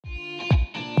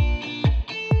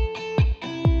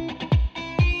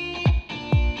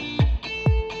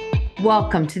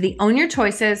Welcome to the Own Your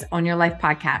Choices, Own Your Life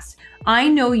podcast. I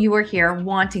know you are here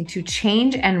wanting to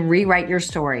change and rewrite your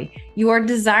story. You are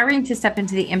desiring to step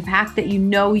into the impact that you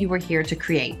know you are here to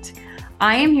create.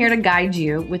 I am here to guide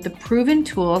you with the proven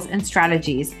tools and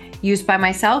strategies used by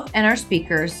myself and our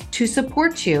speakers to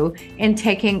support you in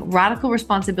taking radical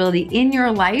responsibility in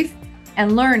your life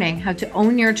and learning how to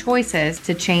own your choices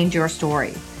to change your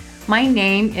story. My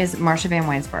name is Marsha Van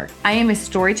Weinsberg. I am a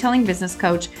storytelling business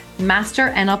coach, master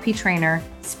NLP trainer,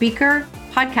 speaker,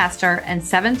 podcaster, and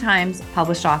 7 times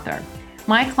published author.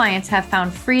 My clients have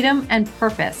found freedom and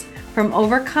purpose from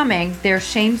overcoming their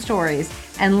shame stories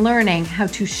and learning how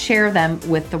to share them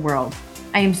with the world.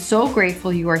 I am so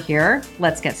grateful you are here.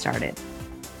 Let's get started.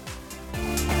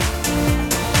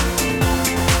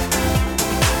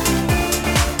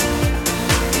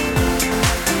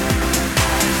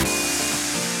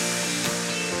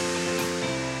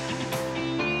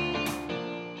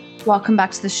 Welcome back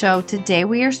to the show. Today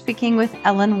we are speaking with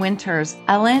Ellyn Winters.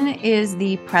 Ellyn is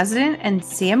the president and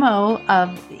CMO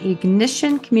of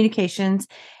Ignition Communications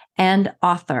and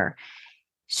author.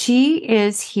 She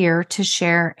is here to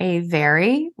share a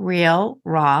very real,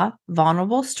 raw,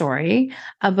 vulnerable story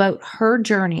about her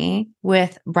journey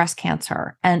with breast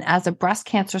cancer. And as a breast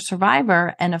cancer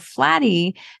survivor and a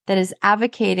flatty that is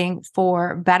advocating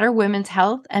for better women's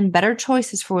health and better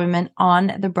choices for women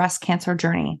on the breast cancer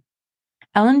journey.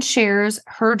 Ellyn shares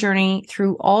her journey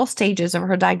through all stages of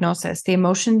her diagnosis, the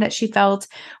emotion that she felt,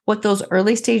 what those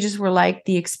early stages were like,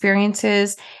 the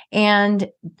experiences. And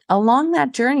along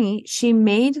that journey, she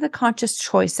made the conscious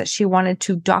choice that she wanted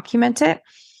to document it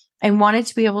and wanted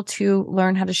to be able to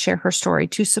learn how to share her story,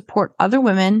 to support other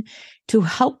women, to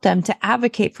help them to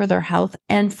advocate for their health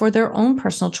and for their own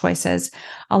personal choices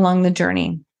along the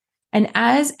journey. And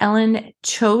as Ellyn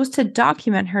chose to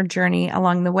document her journey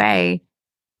along the way,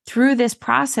 through this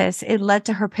process, it led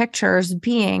to her pictures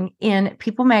being in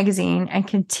People magazine and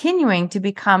continuing to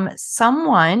become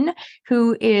someone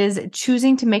who is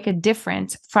choosing to make a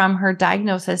difference from her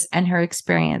diagnosis and her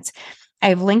experience.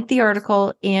 I've linked the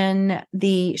article in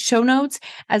the show notes,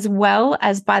 as well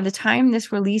as by the time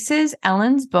this releases,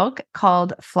 Ellyn's book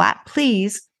called Flat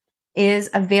Please is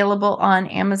available on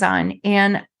Amazon.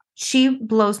 And she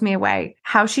blows me away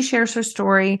how she shares her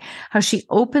story, how she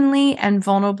openly and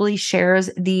vulnerably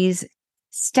shares these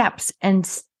steps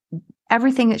and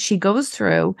everything that she goes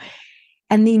through.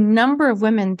 And the number of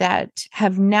women that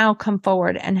have now come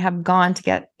forward and have gone to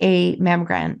get a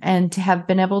mammogram and to have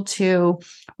been able to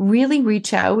really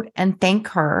reach out and thank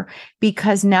her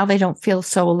because now they don't feel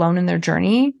so alone in their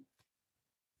journey.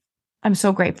 I'm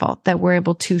so grateful that we're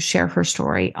able to share her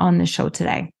story on the show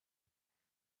today.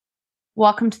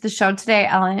 Welcome to the show today,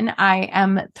 Ellyn. I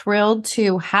am thrilled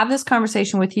to have this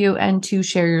conversation with you and to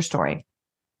share your story.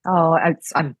 Oh,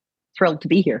 I'm thrilled to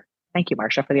be here. Thank you,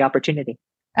 Marsha, for the opportunity.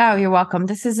 Oh, you're welcome.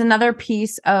 This is another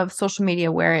piece of social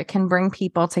media where it can bring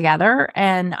people together.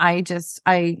 And I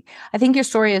think your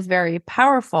story is very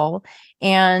powerful.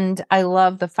 And I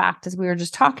love the fact, as we were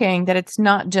just talking, that it's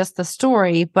not just the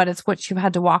story, but it's what you've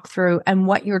had to walk through and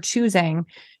what you're choosing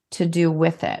to do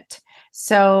with it.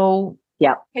 So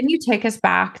yeah. Can you take us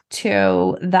back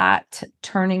to that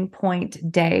turning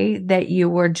point day that you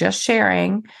were just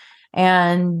sharing?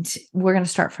 And we're going to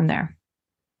start from there.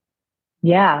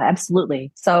 Yeah,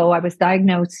 absolutely. So I was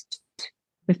diagnosed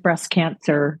with breast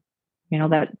cancer,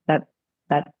 that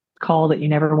call that you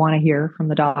never want to hear from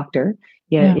the doctor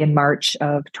in March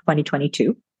of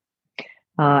 2022.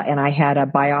 And I had a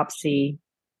biopsy,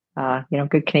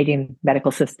 good Canadian medical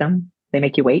system. They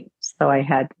make you wait. So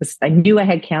I knew I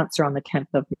had cancer on the 10th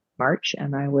of March,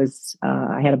 and I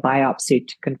had a biopsy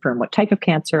to confirm what type of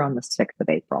cancer on the 6th of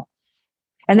April.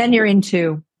 And then you're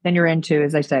into,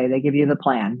 as I say, they give you the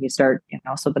plan. You start,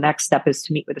 so the next step is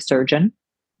to meet with a surgeon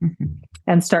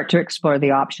and start to explore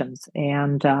the options.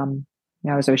 And,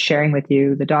 as I was sharing with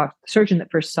you, the surgeon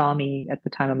that first saw me at the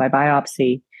time of my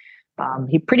biopsy,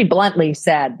 he pretty bluntly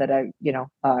said that I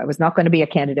was not going to be a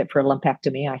candidate for a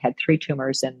lumpectomy. I had 3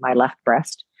 tumors in my left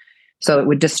breast, so it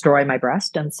would destroy my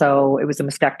breast. And so it was a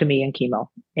mastectomy and chemo.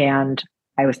 And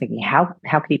I was thinking, how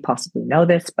could he possibly know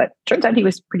this? But turns out he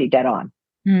was pretty dead on.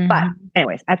 Mm-hmm. But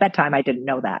anyways, at that time, I didn't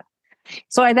know that.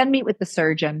 So I then meet with the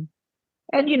surgeon.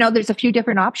 And, there's a few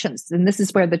different options. And this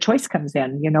is where the choice comes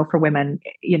in, for women.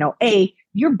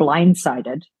 You're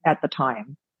blindsided at the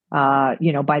time.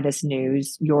 By this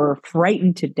news, you're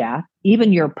frightened to death.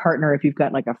 Even your partner, if you've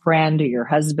got like a friend or your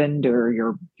husband or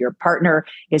your partner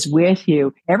is with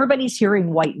you, everybody's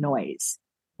hearing white noise.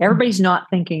 Everybody's not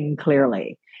thinking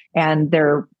clearly. And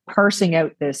they're parsing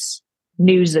out this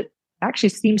news that actually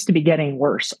seems to be getting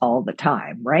worse all the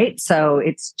time, right? So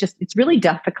it's really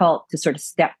difficult to sort of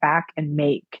step back and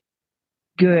make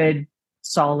good,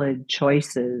 solid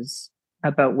choices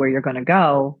about where you're going to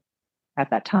go at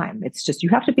that time. It's just, you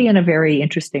have to be in a very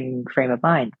interesting frame of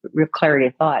mind, real clarity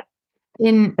of thought.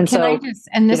 And And can I so, just,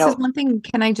 and you this is know, one thing,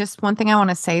 one thing I want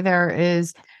to say there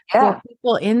is for yeah,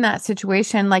 people in that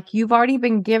situation, like you've already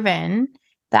been given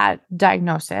that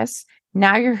diagnosis.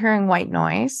 Now you're hearing white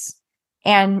noise.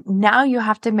 And now you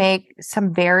have to make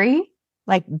some very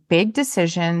like big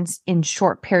decisions in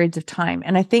short periods of time.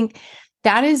 And I think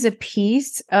that is a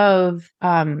piece of,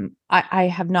 I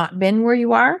have not been where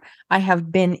you are. I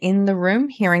have been in the room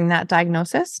hearing that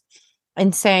diagnosis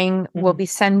and saying, we'll be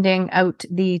sending out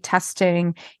the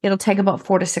testing. It'll take about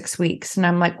 4 to 6 weeks. And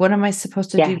I'm like, what am I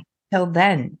supposed to yeah, do till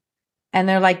then? And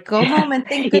they're like, go home and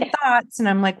think good yeah, thoughts. And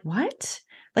I'm like, what?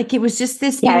 Like, it was just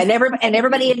this, it yeah. was, And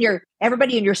everybody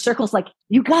in your circle's like,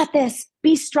 you got this,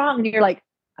 be strong. And you're like,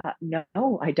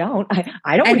 no, I don't.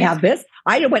 I don't and it's, have this.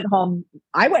 I went home.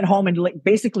 I went home and like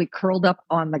basically curled up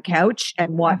on the couch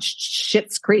and watched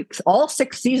Schitt's Creek all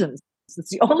 6 seasons. It's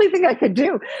the only thing I could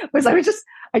do was I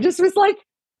just was like,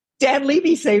 Dan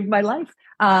Levy saved my life.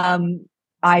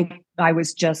 I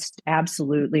was just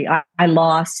absolutely, I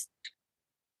lost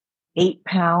 8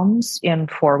 pounds in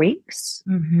 4 weeks,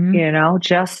 Mhm.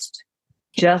 just,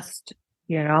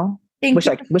 Thank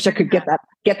you. wish I could get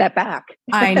that back.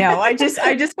 I know. I just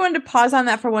wanted to pause on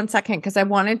that for 1 second because I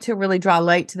wanted to really draw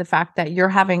light to the fact that you're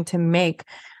having to make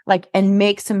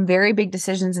some very big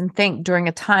decisions and think during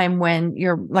a time when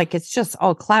you're like, it's just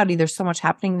all cloudy. There's so much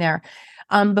happening there.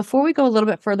 Before we go a little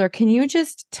bit further, can you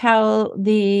just tell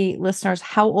the listeners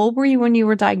how old were you when you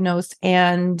were diagnosed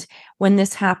and when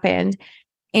this happened?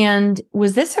 And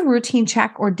was this a routine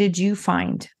check or did you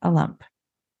find a lump?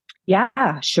 Yeah,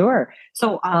 sure.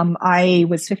 So I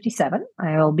was 57.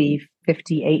 I'll be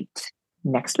 58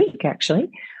 next week, actually.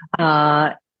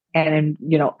 And,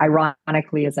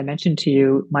 ironically, as I mentioned to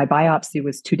you, my biopsy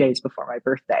was 2 days before my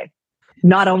birthday.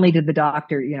 Not only did the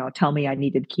doctor, tell me I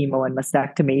needed chemo and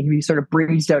mastectomy, he sort of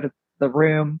breezed out of the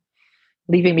room,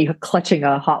 leaving me clutching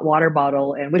a hot water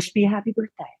bottle and wished me a happy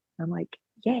birthday. I'm like,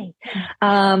 yay.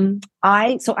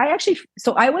 I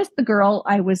was the girl,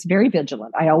 I was very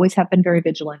vigilant. I always have been very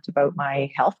vigilant about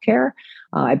my healthcare.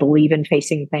 I believe in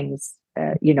facing things,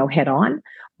 head on.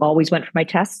 Always went for my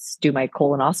tests, do my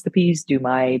colonoscopies, do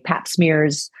my pap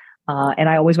smears. And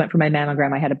I always went for my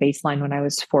mammogram. I had a baseline when I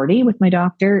was 40 with my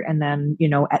doctor. And then,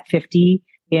 at 50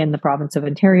 in the province of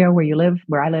Ontario,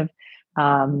 where I live,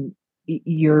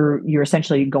 you're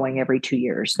essentially going every 2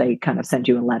 years. They kind of send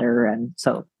you a letter. And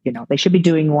so, they should be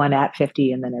doing one at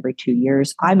 50 and then every 2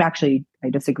 years. I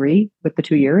disagree with the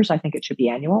 2 years. I think it should be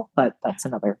annual, but that's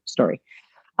another story.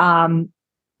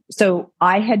 So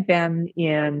I had been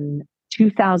in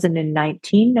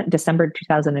 2019, December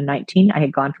 2019, I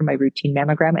had gone for my routine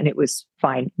mammogram and it was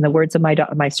fine. In the words of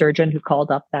my surgeon who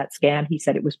called up that scan, he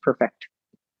said it was perfect.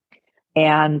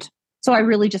 And so I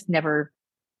really just never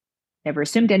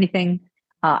assumed anything.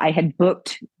 I had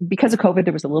booked, because of COVID,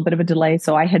 there was a little bit of a delay.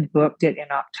 So I had booked it in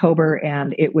October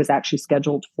and it was actually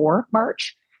scheduled for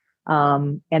March.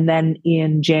 And then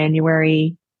in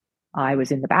January, I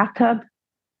was in the bathtub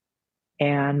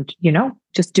and,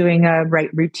 just doing a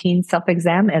routine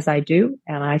self-exam as I do.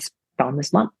 And I found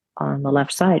this lump on the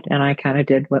left side. And I kind of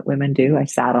did what women do. I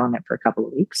sat on it for a couple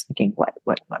of weeks thinking, what,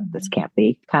 this can't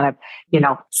be. Kind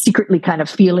of, secretly kind of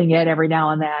feeling it every now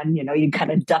and then, you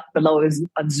kind of duck below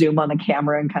on Zoom on the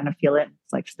camera and kind of feel it.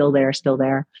 It's like still there.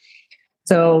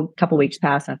 So a couple of weeks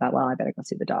passed and I thought, well, I better go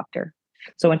see the doctor.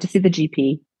 So I went to see the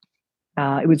GP.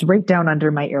 It was right down under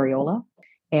my areola.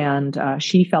 And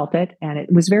she felt it and it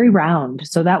was very round.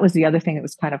 So that was the other thing that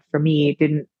was kind of, for me, it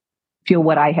didn't feel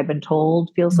what I had been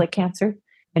told feels like cancer.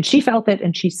 And she felt it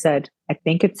and she said, I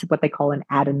think it's what they call an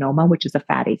adenoma, which is a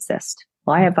fatty cyst.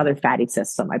 Well, I have other fatty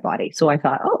cysts on my body. So I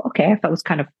thought, oh, okay. I was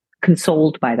kind of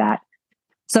consoled by that.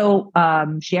 So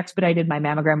she expedited my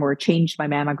mammogram or changed my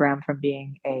mammogram from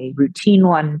being a routine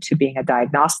one to being a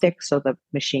diagnostic. So the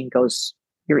machine goes,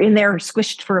 you're in there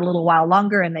squished for a little while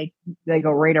longer and they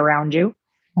go right around you.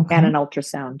 Okay. And an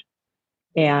ultrasound.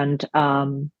 And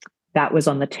that was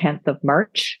on the 10th of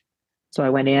March. So I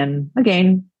went in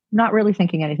again, not really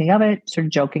thinking anything of it, sort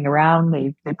of joking around.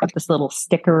 They put this little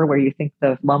sticker where you think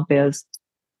the lump is,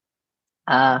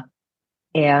 and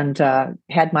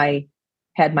had my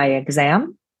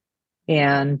exam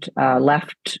and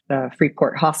left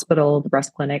Freeport Hospital, the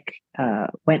breast clinic.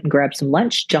 Went and grabbed some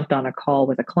lunch, jumped on a call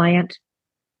with a client,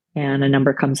 and a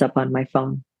number comes up on my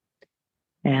phone.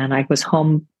 And I was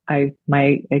home.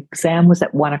 My exam was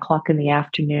at 1:00 in the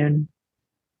afternoon.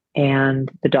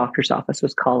 and the doctor's office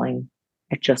was calling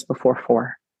at just before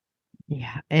 4.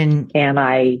 Yeah. And And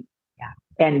I, yeah,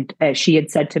 and she had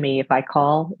said to me, if I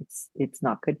call, it's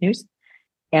not good news.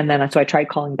 And then so I tried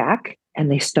calling back, and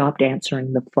they stopped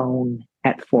answering the phone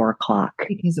at 4 o'clock.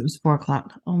 because it was 4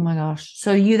 o'clock. Oh my gosh.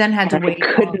 So you then had to And I wait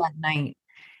all couldn't. that night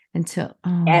until,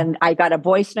 oh, And I got a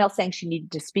voicemail saying she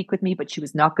needed to speak with me, but she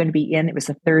was not going to be in. It was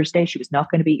a Thursday. She was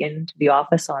not going to be into the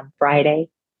office on Friday.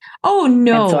 oh And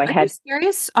so no. I Are you had,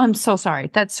 serious? I'm so sorry.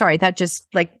 Sorry. That just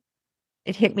like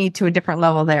it hit me to a different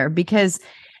level there because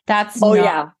that's oh,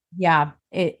 not, yeah.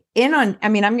 yeah. I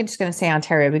mean, I'm just going to say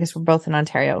Ontario because we're both in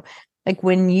Ontario. Like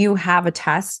when you have a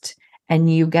test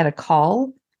and you get a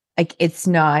call, like it's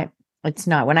not.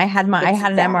 When I It's had an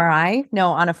bad. MRI,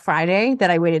 no, on a Friday that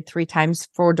I waited 3 times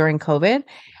for during COVID.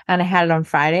 And I had it on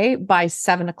Friday by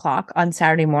 7 o'clock on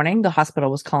Saturday morning. The hospital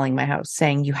was calling my house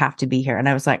saying, you have to be here. And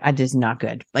I was like, that is not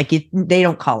good. Like they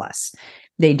don't call us.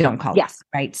 They don't call us. Yes.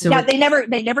 Right. So Yeah. They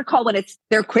never call when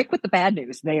they're quick with the bad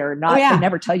news. They are oh not, they yeah.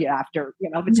 never tell you after,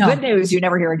 if it's good No, news, you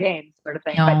never hear again sort of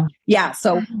thing. But no. yeah.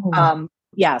 So, Wow.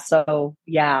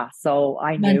 so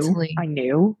I knew, Mentally. I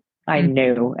knew, I Mm.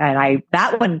 knew. And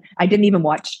that one, I didn't even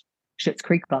watch Schitt's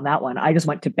Creek on that one. I just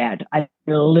went to bed. I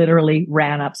literally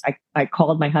ran up. I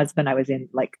called my husband. I was in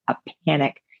like a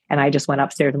panic, and I just went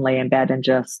upstairs and lay in bed and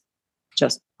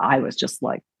I was just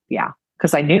like, yeah,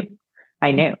 because I knew.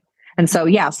 And so,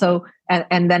 yeah,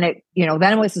 and then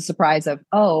then it was the surprise of,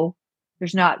 oh,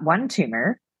 there's not one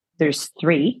tumor, there's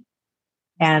 3.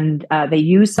 And they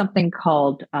use something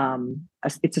called,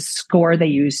 it's a score they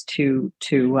use to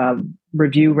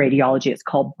review radiology. It's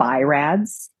called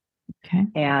BIRADS. Okay.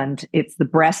 And it's the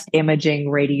breast imaging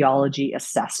radiology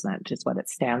assessment is what it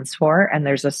stands for. And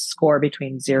there's a score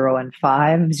between 0 and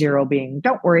 5, 0 being,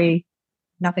 don't worry,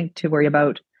 nothing to worry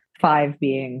about. 5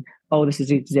 being, oh, this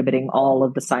is exhibiting all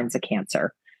of the signs of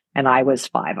cancer. And I was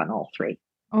 5 on all 3.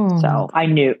 Oh, So I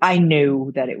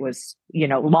knew that it was,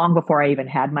 long before I even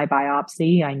had my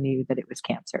biopsy, I knew that it was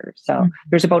cancer. So mm.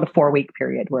 there's about a 4-week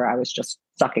period where I was just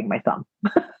sucking my thumb.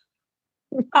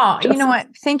 Oh, you know Just, what?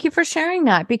 Thank you for sharing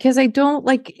that because I don't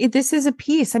like this is a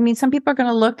piece. I mean, some people are going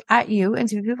to look at you and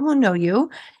see people who know you.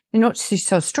 You know, she's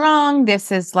so strong. This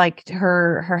is like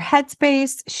her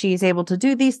headspace. She's able to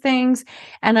do these things.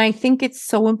 And I think it's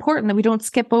so important that we don't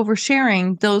skip over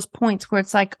sharing those points where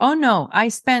it's like, oh no, I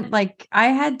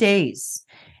had days,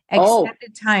 oh,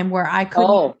 extended time where I couldn't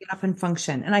even oh, get up and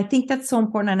function. And I think that's so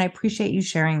important. And I appreciate you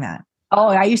sharing that. oh,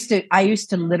 I used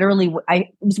to literally, it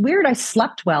was weird. I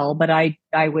slept well, but I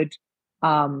would,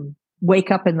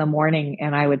 wake up in the morning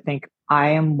and I would think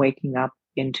I am waking up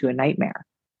into a nightmare.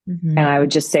 And Mhm. I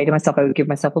would just say to myself, I would give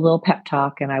myself a little pep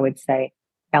talk and I would say,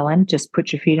 Ellyn, just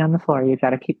put your feet on the floor. You've got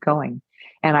to keep going.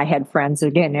 And I had friends,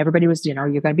 again, everybody was, you're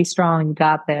going to be strong. You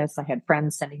got this. I had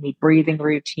friends sending me breathing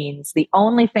routines. The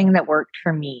only thing that worked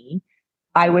for me,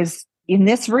 I was in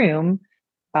this room,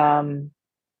 um,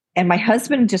 and my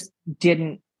husband just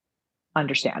didn't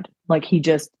understand. Like he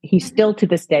still to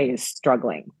this day is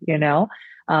struggling.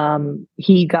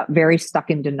 He got very stuck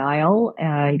in denial.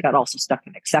 He got also stuck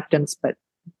in acceptance, but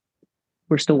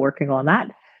we're still working on that.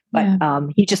 But Yeah.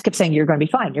 he just kept saying, "You're going to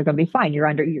be fine. You're going to be fine. You're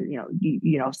under.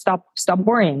 Stop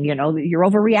worrying. You're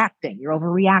overreacting. You're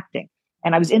overreacting."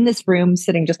 And I was in this room,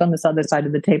 sitting just on this other side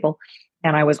of the table,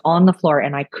 and I was on the floor,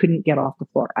 and I couldn't get off the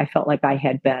floor. I felt like I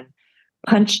had been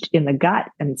punched in the gut,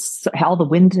 and all the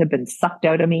wind had been sucked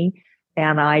out of me.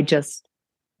 And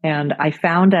I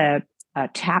found a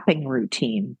tapping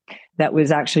routine that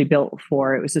was actually built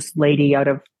for. It was this lady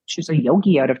she's a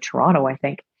yogi out of Toronto, I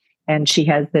think, and she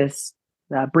has this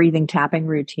breathing tapping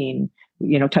routine,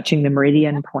 touching the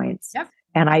meridian points. Yep.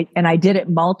 And I did it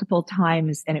multiple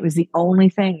times, and it was the only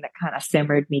thing that kind of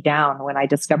simmered me down when I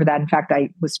discovered that. In fact, I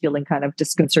was feeling kind of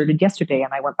disconcerted yesterday,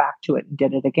 and I went back to it and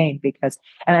did it again and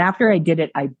after I did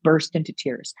it, I burst into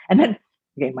tears. And then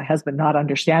again, my husband not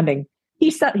understanding, he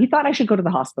thought I should go to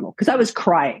the hospital because I was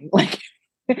crying like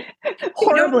They don't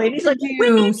horribly, and he's like, "We need to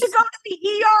produce. go to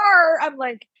the ER." I'm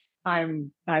like,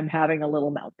 I'm having a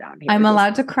little meltdown here. I'm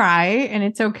allowed to cry and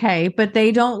it's okay, but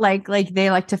they don't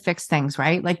they like to fix things,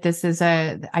 right? Like this is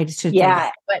I should say Yeah,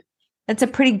 that, but that's a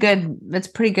pretty good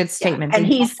yeah. statement. And They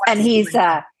don't he's want and to see he's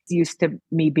what used to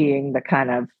me being the kind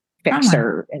of trauma.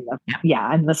 fixer in the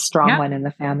Yeah. and the strong Yeah. one in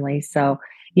the family. So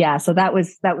yeah, so that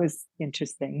was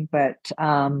interesting. But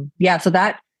yeah,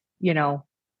 so you know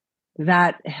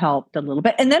that helped a little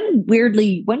bit. And then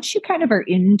weirdly, once you kind of are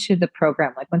into the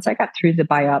program, like once I got through the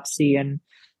biopsy, and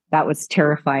that was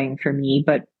terrifying for me,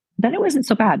 but then it wasn't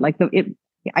so bad.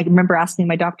 I remember asking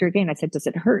my doctor again, I said, "Does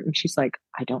it hurt?" And she's like,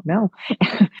 "I don't know."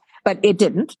 But it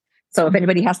didn't. So if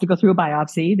anybody has to go through a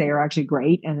biopsy, they are actually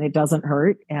great and it doesn't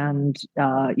hurt. And,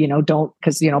 don't,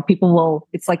 because, people will,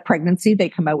 it's like pregnancy. They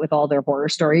come out with all their horror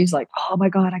stories like, oh my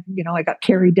God, I got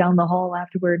carried down the hall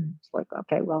afterward. It's like,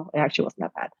 okay, well, it actually wasn't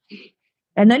that bad.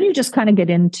 And then you just kind of get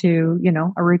into,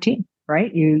 a routine,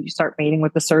 right? You start meeting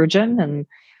with the surgeon and,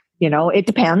 it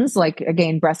depends. Like,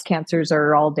 again, breast cancers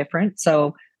are all different.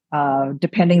 So,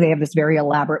 depending, they have this very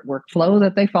elaborate workflow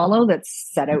that they follow that's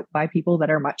set out by people that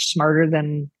are much smarter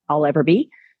than I'll ever be.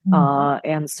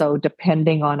 And so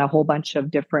depending on a whole bunch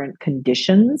of different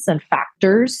conditions and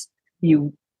factors,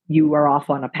 you are off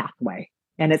on a pathway.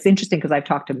 And it's interesting because I've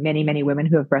talked to many, many women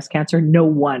who have breast cancer. No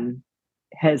one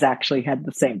has actually had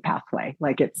the same pathway.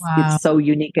 Like it's so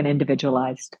unique and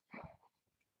individualized.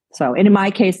 So, and in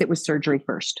my case, it was surgery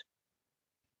first.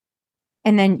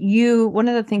 And then one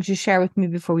of the things you shared with me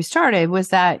before we started was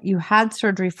that you had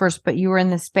surgery first, but you were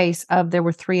in the space of there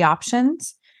were 3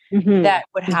 options that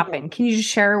would happen. Can you just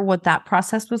share what that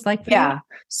process was like for you?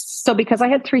 So because I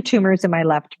had 3 tumors in my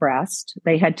left breast,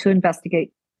 they had to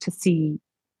investigate to see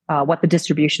what the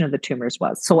distribution of the tumors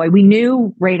was. So we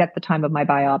knew right at the time of my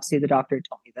biopsy, the doctor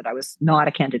told me that I was not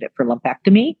a candidate for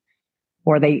lumpectomy,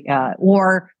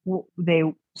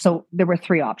 so there were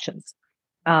 3 options.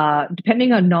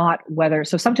 Depending on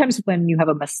so sometimes when you have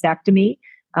a mastectomy,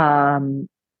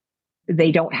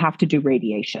 they don't have to do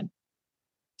radiation.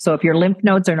 So if your lymph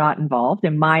nodes are not involved,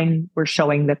 and mine were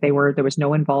showing that there was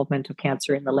no involvement of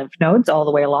cancer in the lymph nodes all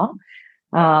the way along.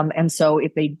 And so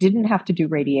if they didn't have to do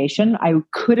radiation, I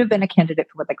could have been a candidate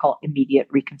for what they call immediate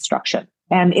reconstruction.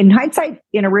 And in hindsight,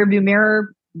 in a rearview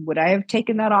mirror, would I have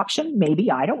taken that option? Maybe,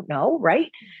 I don't know,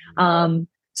 right?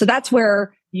 So that's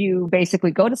where you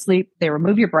basically go to sleep, they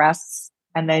remove your breasts,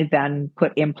 and they then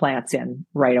put implants in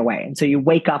right away. And so you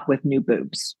wake up with new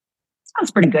boobs.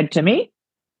 Sounds pretty good to me,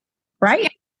 right?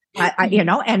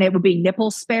 And it would be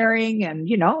nipple sparing. And,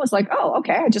 it was like, oh,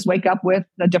 okay, I just wake up with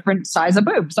a different size of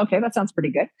boobs. Okay, that sounds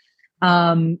pretty good.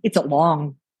 It's a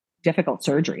long, difficult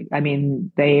surgery. I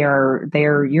mean,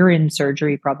 you're in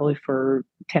surgery probably for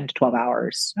 10 to 12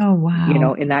 hours. Oh,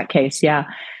 wow. In that case. Yeah.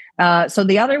 So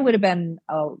the other would have been,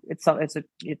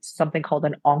 it's something called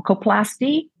an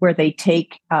oncoplasty, where they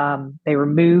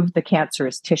remove the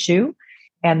cancerous tissue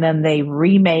and then they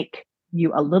remake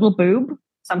you a little boob,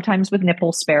 sometimes with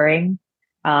nipple sparing.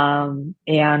 And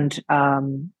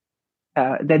then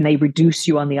they reduce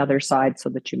you on the other side so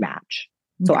that you match.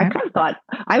 So I kind of thought,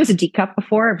 I was a D cup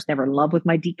before. I was never in love with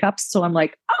my D cups. So I'm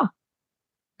like, oh,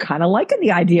 kind of liking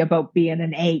the idea about being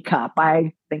an A cup.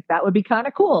 I think that would be kind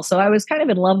of cool. So I was kind of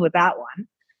in love with that one.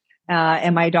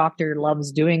 And my doctor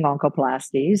loves doing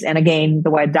oncoplasties. And again,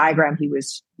 the diagram he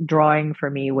was drawing for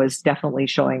me was definitely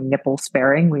showing nipple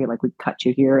sparing. We cut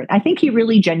you here. And I think he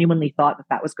really genuinely thought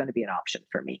that was going to be an option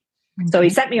for me. Okay. So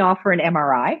he sent me off for an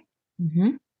MRI.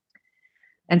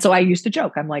 And so I used to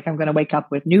joke, I'm like, I'm going to wake up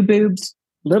with new boobs,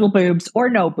 little boobs, or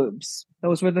no boobs.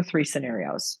 Those were the 3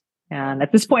 scenarios. And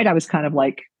at this point, I was kind of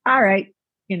like, all right,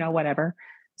 whatever.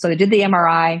 So they did the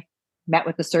MRI, met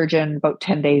with the surgeon about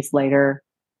 10 days later.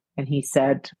 And he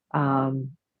said,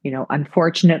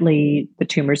 unfortunately, the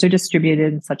tumors are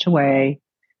distributed in such a way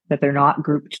that they're not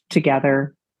grouped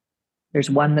together. There's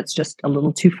one that's just a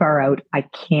little too far out. I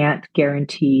can't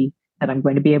guarantee that I'm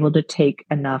going to be able to take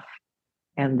enough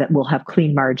and that we'll have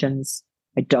clean margins.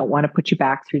 I don't want to put you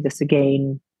back through this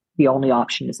again. The only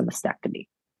option is a mastectomy.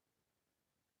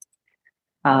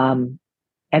 And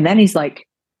then he's like,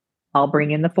 I'll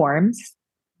bring in the forms,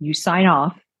 you sign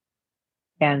off,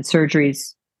 and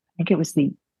surgeries, I think it was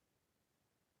the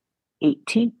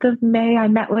 18th of May, I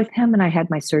met with him and I had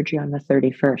my surgery on the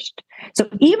 31st. So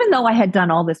even though I had done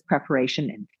all this preparation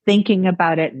and thinking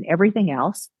about it and everything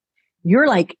else, you're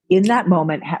like in that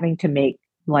moment having to make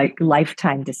like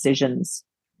lifetime decisions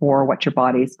for what your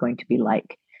body is going to be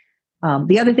like.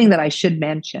 The other thing that I should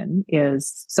mention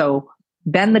is, so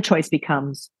then the choice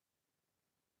becomes,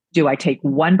 do I take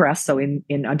one breast? So in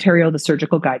Ontario, the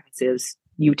surgical guidance is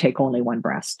you take only one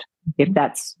breast. If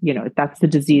that's the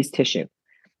diseased tissue.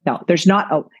 Now, there's not,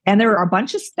 and there are a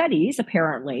bunch of studies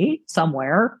apparently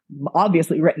somewhere,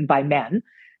 obviously written by men,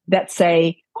 that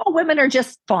say, oh, women are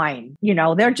just fine.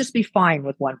 They'll just be fine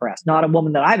with one breast. Not a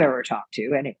woman that I've ever talked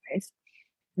to anyways.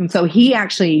 And so he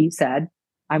actually said,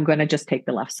 I'm going to just take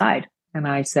the left side. And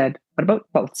I said, what about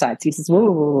both sides? He says,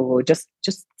 whoa, just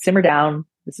simmer down.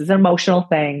 This is an emotional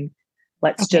thing.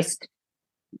 Let's just.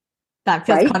 That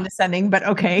feels condescending, but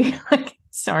okay.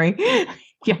 Sorry.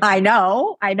 Yeah. I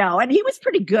know. And he was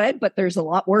pretty good, but there's a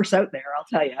lot worse out there, I'll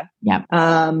tell you. Yeah.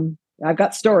 I've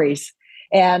got stories.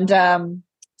 And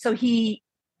so he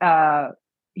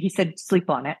said, sleep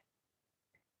on it.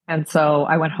 And so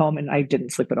I went home and I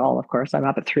didn't sleep at all, of course. I'm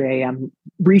up at 3 a.m.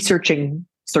 researching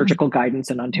surgical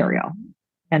guidance in Ontario. Mhm.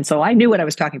 And so I knew what I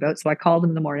was talking about. So I called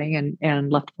him in the morning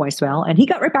and left a voicemail. And he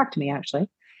got right back to me, actually.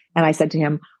 And I said to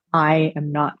him, I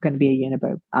am not going to be a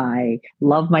uniboob. I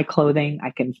love my clothing.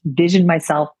 I can vision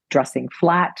myself dressing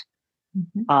flat.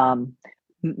 Mhm. Um,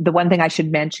 the one thing I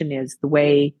should mention is the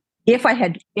way if I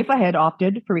had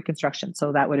opted for reconstruction,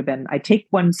 so that would have been I take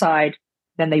one side,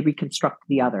 then they reconstruct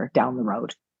the other down the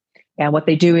road. And what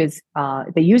they do is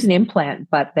they use an implant,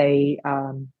 but there's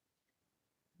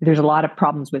a lot of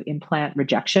problems with implant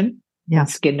rejection Yeah. and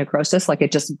skin necrosis. Like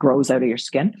it just grows out of your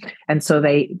skin. And so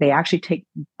they actually take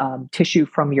tissue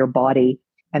from your body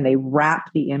and they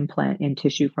wrap the implant in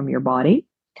tissue from your body.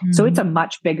 So it's Mhm. a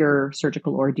much bigger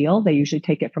surgical ordeal. They usually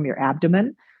take it from your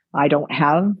abdomen. I don't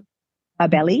have a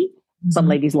belly. Some Mhm.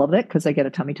 ladies love it because they get a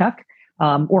tummy tuck.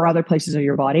 Or other places of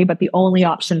your body. But the only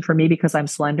option for me, because I'm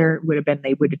slender, would have been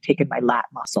they would have taken my lat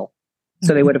muscle.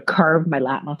 So they Mhm. would have carved my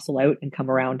lat muscle out and come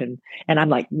around and I'm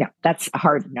like, no, that's a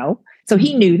hard no. So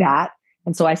he knew that.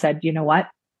 And so I said, you know what?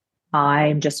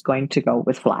 I'm just going to go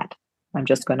with flat. I'm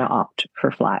just going to opt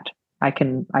for flat. I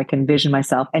can vision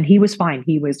myself. And he was fine.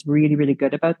 He was really, really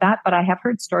good about that. But I have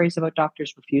heard stories about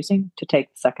doctors refusing to take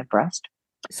the second breast.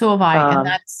 So have I, and Um,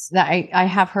 that's that. I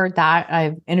have heard that.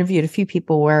 I've interviewed a few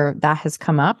people where that has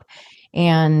come up,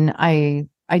 and I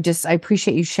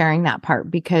appreciate you sharing that part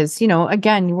because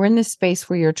again, we're in this space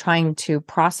where you're trying to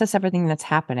process everything that's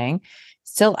happening,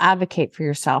 still advocate for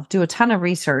yourself, do a ton of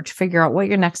research, figure out what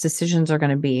your next decisions are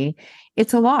going to be.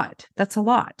 It's a lot. That's a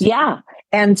lot. Yeah.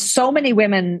 And so many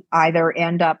women either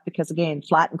end up because again,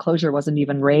 flat enclosure wasn't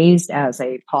even raised as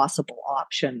a possible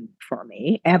option for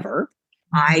me ever.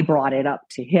 I Mhm. brought it up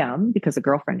to him because a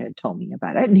girlfriend had told me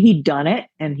about it and he'd done it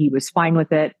and he was fine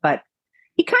with it. But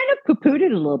he kind of poo-pooed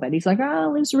it a little bit. He's like,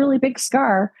 oh, there's a really big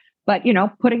scar. But,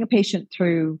 putting a patient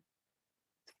through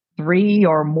 3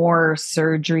 or more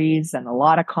surgeries and a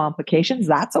lot of complications,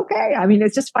 that's okay. I mean,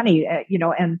 it's just funny,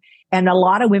 and a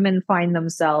lot of women find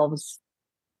themselves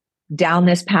down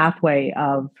this pathway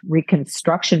of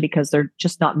reconstruction because they're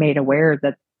just not made aware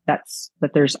that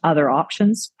there's other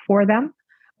options for them,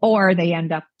 or they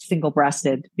end up single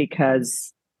breasted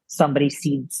because somebody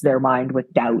seeds their mind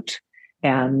with doubt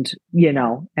and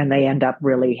they end up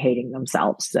really hating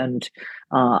themselves. And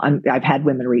I've had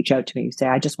women reach out to me and say,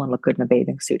 I just want to look good in a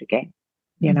bathing suit again,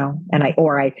 and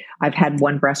Mhm. I've had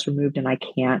one breast removed and I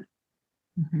can't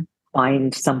Mhm.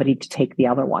 find somebody to take the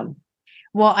other one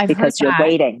Well, I've heard because you're that.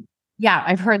 waiting. Yeah,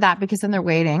 I've heard that because then they're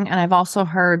waiting. And I've also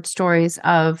heard stories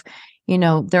of,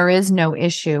 there is no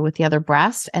issue with the other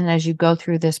breast. And as you go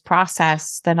through this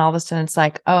process, then all of a sudden it's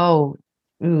like, oh,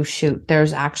 ooh, shoot,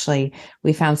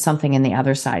 we found something in the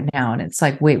other side now. And it's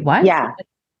like, wait, what? Yeah.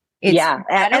 It's, Yeah,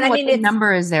 I don't and know I what mean the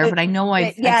number is there, it, but I know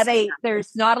I've yeah, seen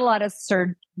there's not a lot of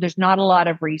there's not a lot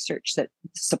of research that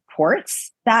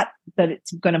supports that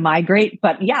it's going to migrate.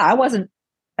 But yeah, I wasn't.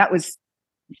 That was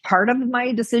part of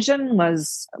my decision.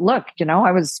 Was look,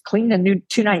 I was clean and new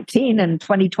 219 in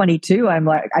 2022. I'm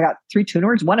like, I got 3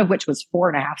 tumors, one of which was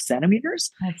 4.5 centimeters.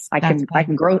 that's I big.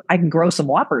 can grow some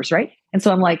whoppers, right? And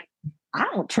so I'm like, I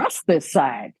don't trust this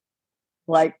side.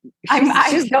 Like I'm,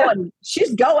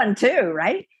 she's going too,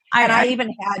 right? And I,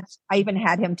 I even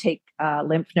had him take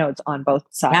lymph nodes on both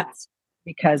yeah. sides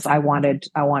because I wanted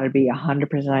to be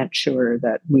 100% sure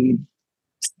that we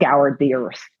scoured the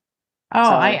earth. Oh,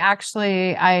 So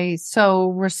I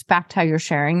so respect how you're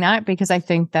sharing that because I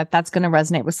think that that's going to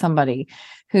resonate with somebody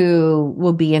who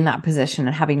will be in that position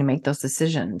and having to make those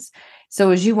decisions.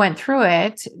 So as you went through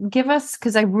it, give us,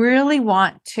 because I really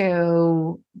want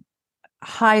to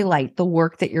highlight the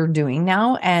work that you're doing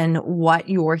now and what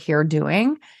you're here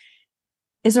doing.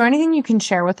 Is there anything you can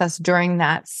share with us during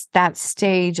that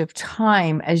stage of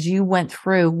time as you went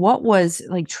through? What was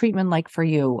like treatment like for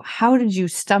you? How did you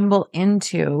stumble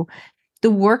into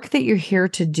the work that you're here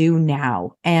to do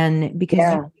now? And because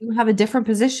yeah, you have a different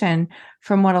position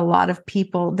from what a lot of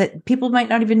people might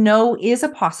not even know is a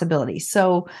possibility.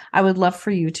 So I would love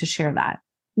for you to share that.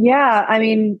 yeah.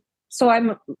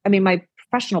 My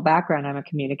professional background, I'm a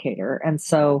communicator, and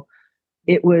so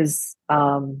it was.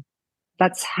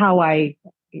 That's how I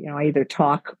either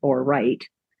talk or write,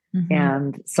 Mhm.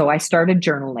 and so I started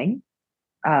journaling.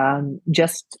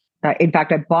 Just in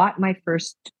fact, I bought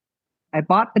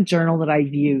the journal that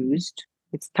I've used.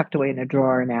 It's tucked away in a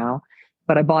drawer now,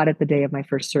 but I bought it the day of my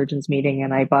first surgeon's meeting,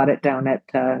 and I bought it down at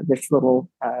this little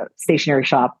stationery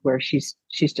shop where she's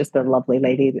just a lovely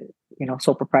lady,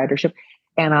 sole proprietorship.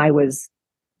 And I was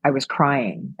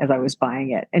crying as I was buying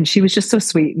it, and she was just so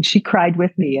sweet, and she cried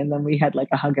with me, and then we had like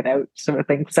a hug it out sort of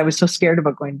thing because I was so scared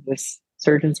about going to this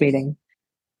surgeon's meeting.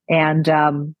 And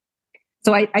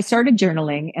so I started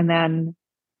journaling, and then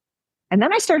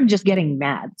I started just getting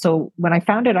mad. So when I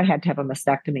found out I had to have a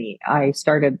mastectomy, I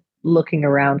started looking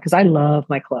around because I love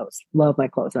my clothes, love my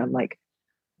clothes. And I'm like,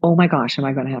 oh my gosh, am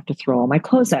I going to have to throw all my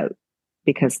clothes out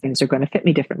because things are going to fit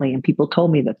me differently? And people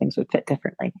told me that things would fit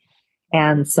differently.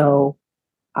 And so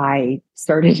I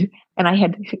started, and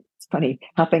it's funny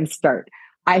how things start.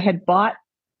 I had bought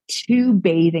 2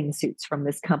 bathing suits from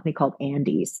this company called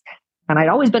Andy's. And I'd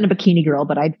always been a bikini girl,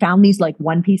 but I'd found these like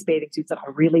one-piece bathing suits that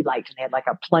I really liked. And they had like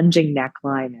a plunging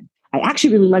neckline. And I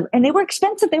actually really liked, and they were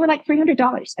expensive. They were like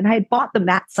 $300. And I had bought them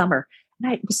that summer.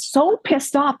 And I was so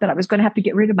pissed off that I was going to have to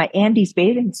get rid of my Andy's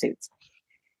bathing suits.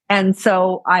 And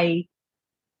so I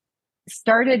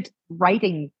started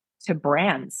writing to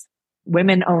brands,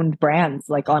 women-owned brands,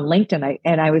 like on LinkedIn.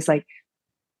 I was like,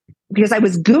 because I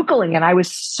was Googling and I was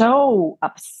so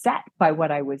upset by what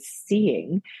I was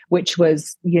seeing, which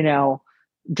was,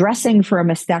 dressing for a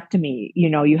mastectomy,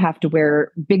 you have to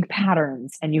wear big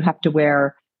patterns and you have to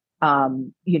wear,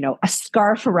 a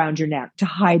scarf around your neck to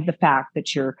hide the fact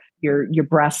that your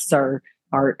breasts are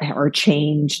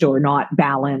changed or not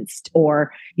balanced,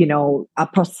 or, a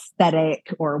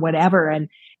prosthetic or whatever. And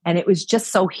it was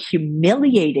just so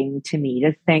humiliating to me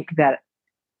to think that,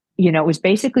 it was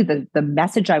basically the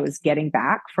message I was getting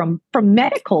back from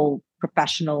medical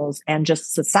professionals and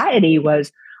just society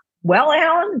was, well,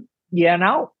 Ellyn,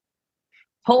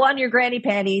 pull on your granny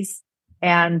panties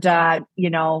and,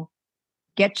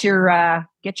 get your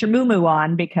moo-moo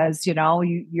on because, you're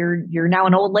now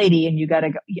an old lady and you got to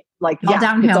go like, all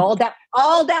downhill. It's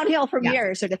all downhill from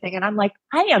here sort of thing. And I'm like,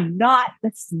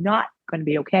 that's not going to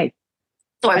be okay.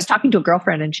 So I was talking to a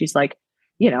girlfriend and she's like,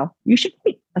 you should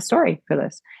write a story for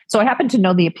this. So I happened to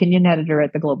know the opinion editor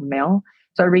at the Globe and Mail.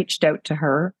 So I reached out to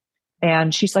her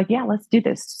and she's like, yeah, let's do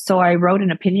this. So I wrote an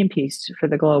opinion piece for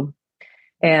the Globe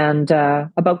and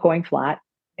about going flat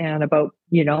and about,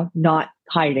 not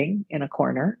hiding in a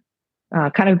corner,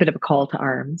 kind of a bit of a call to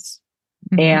arms.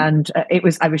 Mm-hmm. And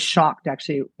I was shocked,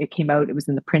 actually. It came out, it was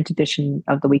in the print edition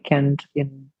of the weekend. It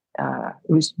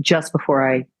was just before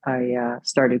I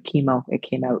started chemo, it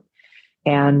came out.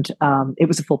 And it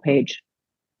was a full page.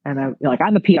 And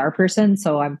I'm a PR person,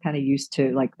 so I'm kind of used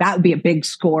to like, that would be a big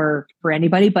score for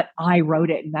anybody, but I wrote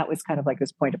it. And that was kind of like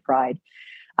this point of pride.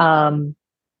 And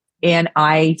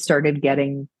I started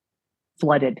getting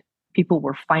flooded. People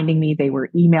were finding me. They were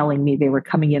emailing me. They were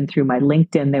coming in through my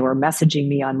LinkedIn. They were messaging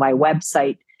me on my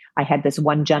website. I had this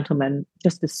one gentleman,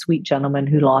 just a sweet gentleman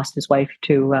who lost his wife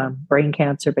to brain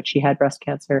cancer, but she had breast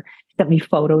cancer. He sent me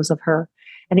photos of her.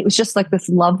 And it was just like this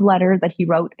love letter that he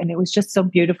wrote. And it was just so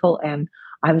beautiful. And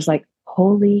I was like,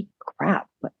 holy crap,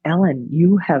 Ellyn,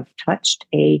 you have touched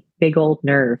a big old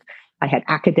nerve. I had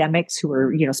academics who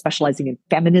were, specializing in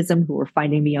feminism who were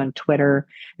finding me on Twitter.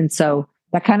 And so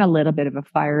that kind of lit a bit of a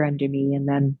fire under me. And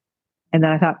then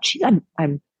I thought, gee,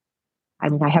 I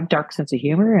have dark sense of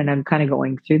humor and I'm kind of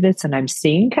going through this and I'm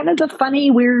seeing kind of the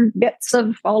funny, weird bits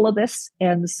of all of this.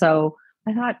 And so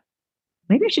I thought,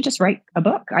 maybe I should just write a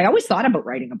book. I always thought about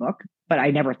writing a book, but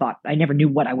I never knew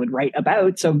what I would write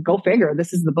about. So go figure,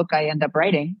 this is the book I end up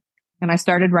writing. And I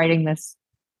started writing this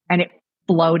and it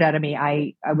flowed out of me.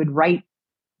 I would write,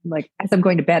 like, as I'm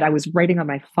going to bed, I was writing on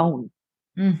my phone,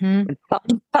 and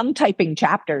thumb typing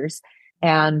chapters.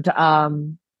 And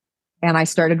I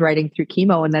started writing through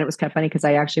chemo. And then it was kind of funny because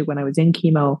when I was in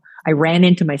chemo, I ran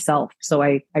into myself. So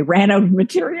I ran out of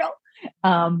material.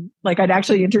 Like I'd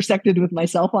actually intersected with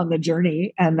myself on the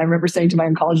journey. And I remember saying to my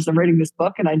oncologist, I'm writing this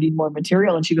book and I need more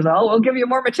material. And she goes, oh, we'll give you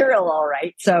more material. All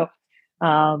right. So,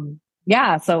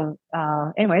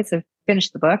 anyways, I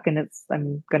finished the book and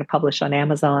I'm going to publish on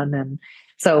Amazon.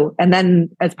 And then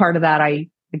as part of that, I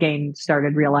again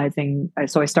started realizing,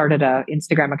 so I started a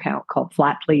Instagram account called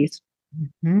Flat Please,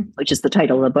 which is the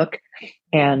title of the book.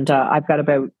 And I've got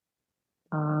about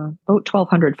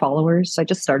 1,200 followers. I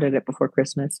just started it before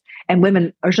Christmas. And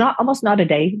women, there's almost not a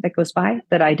day that goes by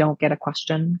that I don't get a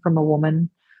question from a woman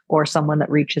or someone that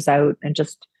reaches out and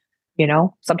just,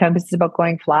 sometimes it's about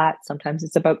going flat. Sometimes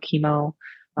it's about chemo.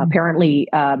 Apparently,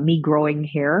 me growing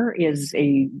hair is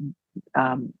a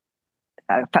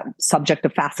subject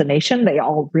of fascination. They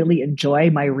all really enjoy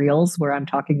my reels where I'm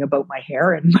talking about my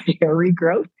hair and my hair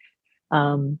regrowth.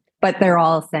 But they're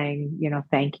all saying,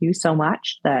 thank you so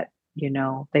much that,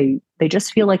 they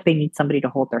just feel like they need somebody to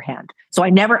hold their hand. So I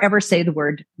never, ever say the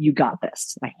word, you got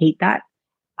this. I hate that.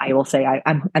 I will say,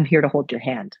 I'm here to hold your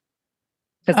hand.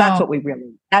 Because that's what we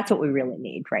really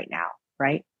need right now.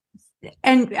 Right.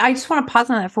 And I just want to pause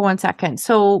on that for 1 second.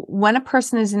 So when a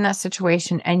person is in that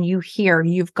situation and you hear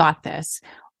you've got this,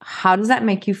 how does that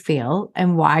make you feel?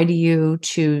 And why do you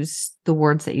choose the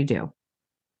words that you do?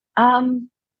 Um,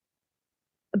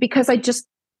 because I just,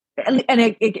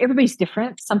 everybody's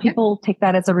different. Some people take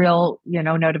that as a real,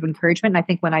 note of encouragement. And I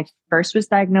think when I first was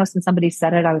diagnosed and somebody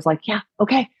said it, I was like, yeah,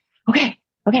 okay, okay,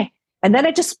 okay. And then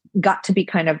it just got to be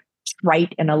kind of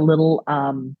trite and a little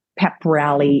pep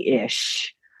rally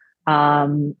ish.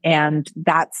 And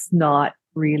that's not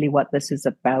really what this is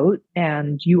about.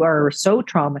 And you are so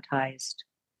traumatized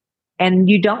and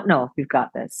you don't know if you've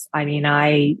got this. I mean,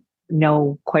 I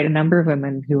know quite a number of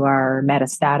women who are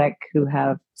metastatic, who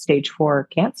have stage 4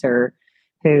 cancer,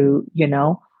 who,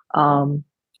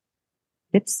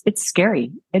 it's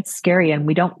scary. It's scary. And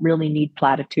we don't really need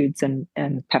platitudes and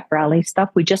pep rally stuff.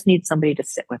 We just need somebody to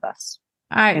sit with us.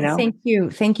 Thank you.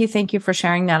 Thank you. Thank you for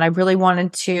sharing that. I really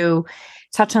wanted to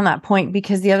touch on that point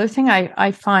because the other thing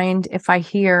I find if I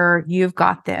hear you've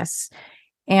got this,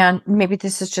 and maybe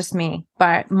this is just me,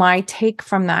 but my take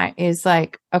from that is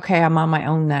like, okay, I'm on my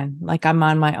own then. Like I'm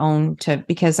on my own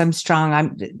because I'm strong.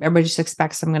 Everybody just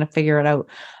expects I'm going to figure it out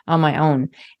on my own.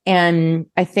 And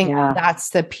I think that's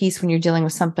the piece when you're dealing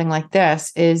with something like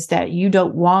this is that you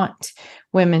don't want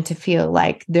women to feel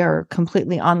like they're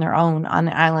completely on their own on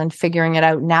the island, figuring it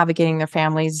out, navigating their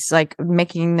families, like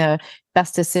making the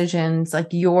best decisions. Like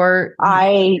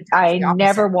I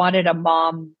never wanted a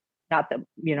mom. Not that,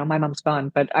 my mom's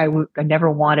gone, but I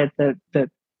never wanted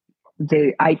the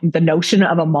notion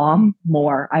of a mom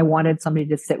more. I wanted somebody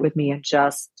to sit with me and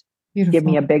just give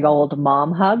me a big old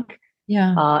mom hug.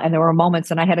 Yeah. And there were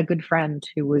moments, and I had a good friend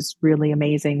who was really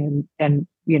amazing and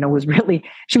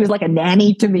she was like a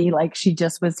nanny to me. Like she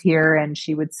just was here and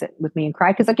she would sit with me and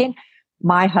cry. Cause again,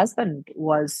 my husband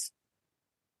was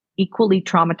equally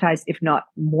traumatized, if not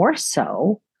more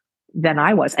so than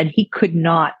I was. And he could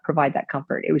not provide that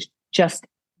comfort. It was just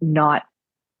not,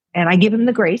 and I give him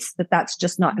the grace that that's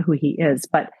just not who he is,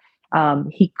 but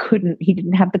he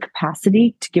didn't have the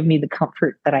capacity to give me the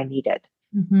comfort that I needed.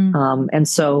 Mm-hmm. And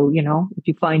so, if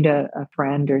you find a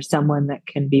friend or someone that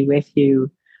can be with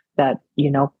you, that,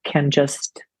 can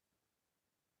just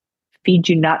feed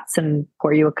you nuts and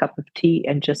pour you a cup of tea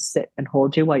and just sit and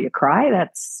hold you while you cry,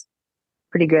 that's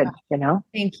pretty good,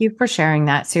 Thank you for sharing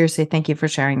that. Seriously, thank you for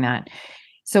sharing that.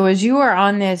 So as you are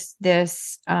on this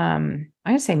I'm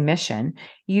going to say mission,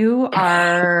 you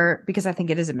are, because I think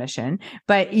it is a mission,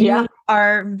 but you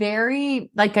are very,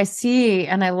 like I see,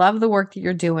 and I love the work that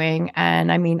you're doing.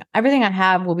 And I mean, everything I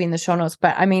have will be in the show notes,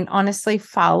 but I mean, honestly,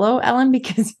 follow Ellyn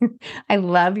because I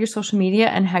love your social media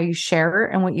and how you share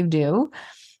and what you do.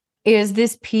 Is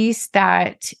this piece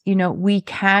that, we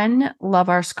can love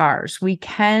our scars. We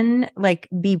can like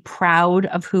be proud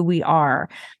of who we are.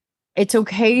 It's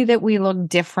okay that we look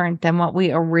different than what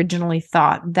we originally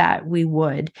thought that we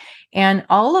would. And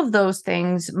all of those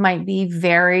things might be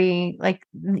very like,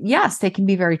 yes, they can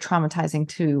be very traumatizing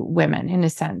to women in a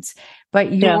sense,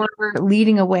 but you're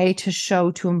leading a way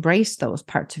to embrace those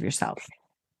parts of yourself.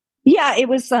 Yeah, it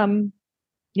was,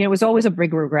 it was always a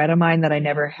big regret of mine that I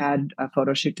never had a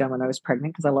photo shoot done when I was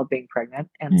pregnant because I love being pregnant.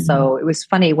 And so it was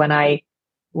funny when I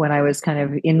was kind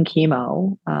of in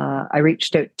chemo, I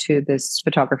reached out to this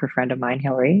photographer friend of mine,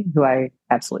 Hillary, who I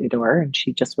absolutely adore. And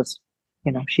she just was,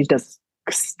 she does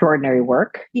extraordinary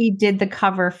work. He did the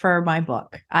cover for my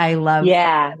book. I love.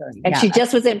 Yeah. And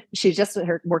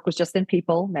her work was just in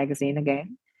People magazine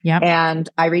again. Yeah. And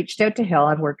I reached out to Hill.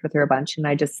 I've worked with her a bunch and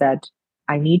I just said,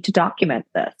 I need to document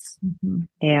this. Mm-hmm.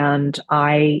 And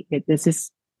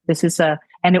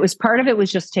and it was part of it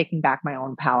was just taking back my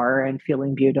own power and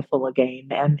feeling beautiful again.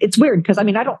 And it's weird because I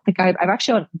mean, I don't think I've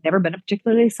actually never been a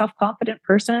particularly self-confident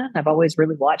person. I've always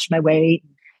really watched my weight,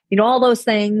 all those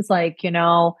things like,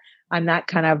 I'm that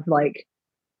kind of like,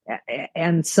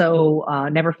 and so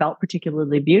never felt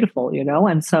particularly beautiful,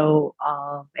 And so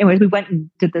anyways, we went and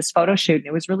did this photo shoot and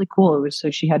it was really cool. It was, so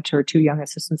she had her 2 young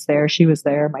assistants there. She was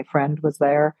there. My friend was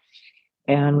there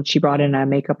and she brought in a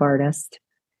makeup artist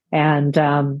and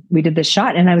we did this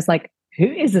shot and I was like, who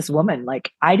is this woman?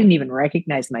 Like, I didn't even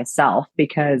recognize myself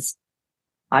because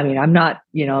I mean, I'm not,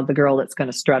 the girl that's going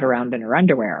to strut around in her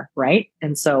underwear. Right.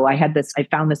 And so I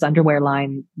found this underwear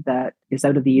line that is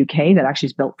out of the UK that actually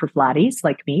is built for flatties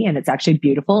like me. And it's actually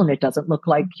beautiful. And it doesn't look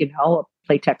like, a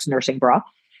Playtex nursing bra.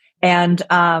 And,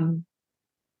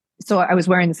 so I was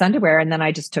wearing this underwear and then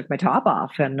I just took my top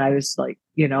off and I was like,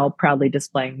 proudly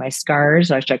displaying my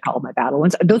scars. I should call my battle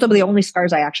wounds. Those are the only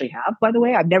scars I actually have, by the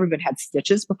way. I've never even had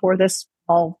stitches before this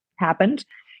all happened.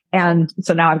 And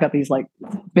so now I've got these like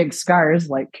big scars.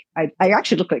 Like I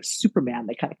actually look like Superman.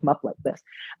 They kind of come up like this.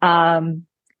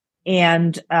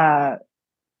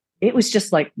 it was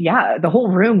just like, yeah, the whole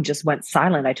room just went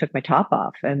silent. I took my top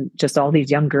off, and just all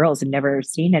these young girls had never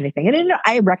seen anything. And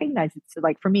I recognize it. So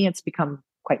like for me, it's become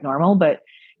quite normal, but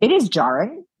it is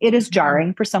jarring. It is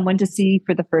jarring for someone to see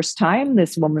for the first time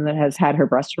this woman that has had her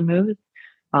breast removed.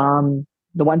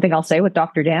 The one thing I'll say with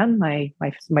Dr. Dan,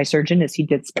 my surgeon, is he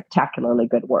did spectacularly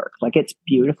good work. Like it's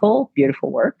beautiful,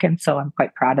 beautiful work. And so I'm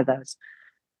quite proud of those.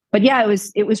 But yeah,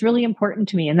 it was really important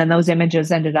to me. And then those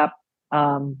images ended up,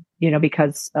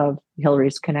 because of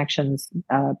Hillary's connections,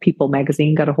 People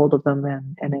magazine got a hold of them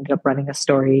and ended up running a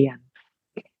story. And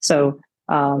so,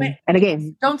 and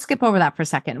again, don't skip over that for a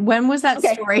second. When was that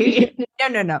story?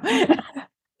 No.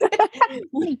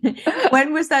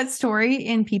 When was that story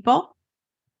in People?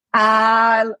 We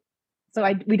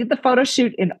did the photo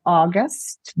shoot in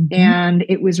August, and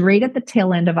it was right at the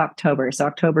tail end of October. So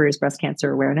October is Breast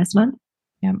Cancer Awareness Month.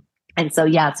 Yeah. And so,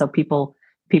 so people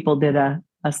did a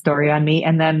story on me,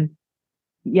 and then,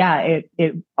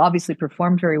 it obviously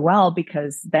performed very well,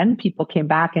 because then people came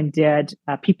back and did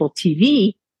a People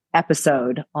TV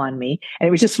episode on me. And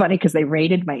it was just funny because they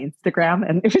rated my Instagram,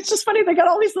 and it was just funny. They got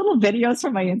all these little videos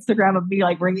from my Instagram of me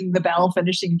like ringing the bell,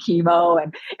 finishing chemo.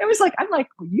 And it was like, I'm like,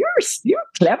 you're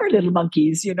clever little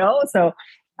monkeys, So,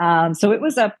 so it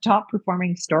was a top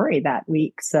performing story that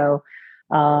week. So,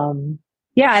 and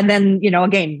then,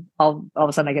 again, all of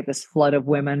a sudden I get this flood of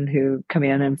women who come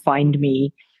in and find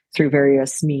me through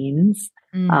various means.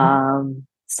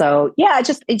 So yeah,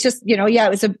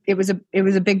 it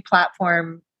was a big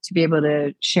platform to be able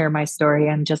to share my story,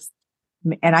 and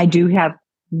I do have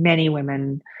many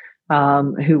women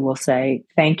who will say,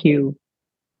 thank you.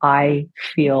 I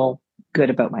feel good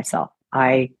about myself.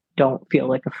 I don't feel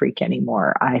like a freak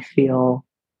anymore. I feel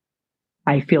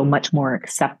much more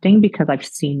accepting, because I've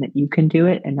seen that you can do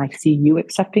it, and I see you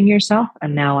accepting yourself,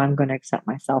 and now I'm going to accept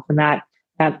myself. And that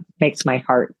makes my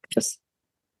heart just,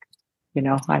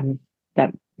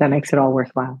 that makes it all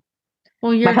worthwhile.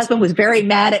 Well, my husband was very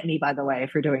mad at me, by the way,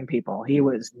 for doing People. He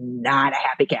was not a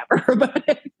happy camper,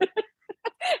 but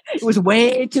it was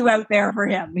way too out there for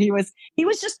him. He was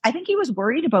just, I think he was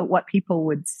worried about what people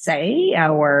would say,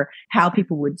 or how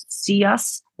people would see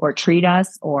us or treat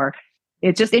us, or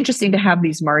it's just interesting to have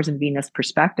these Mars and Venus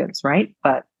perspectives, right?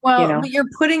 But but you're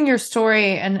putting your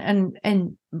story and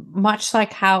much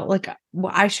like how, like,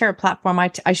 I share a platform.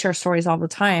 I share stories all the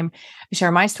time. I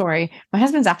share my story. My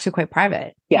husband's actually quite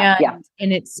private. And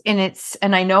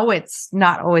I know it's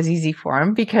not always easy for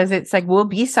him, because it's like, we'll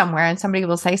be somewhere and somebody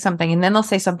will say something, and then they'll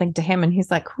say something to him, and he's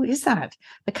like, who is that?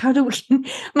 Like, how do we,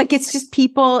 like, it's just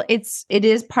people. It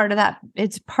is part of that.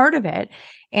 It's part of it.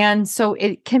 And so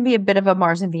it can be a bit of a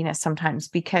Mars and Venus sometimes,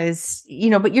 because,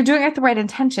 but you're doing it with the right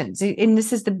intentions. And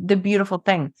this is the beautiful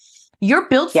thing. You're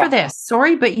built for this.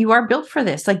 Sorry, but you are built for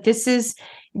this. Like, this is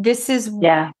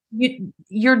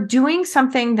you're doing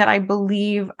something that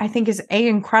I think is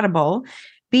incredible.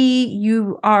 B,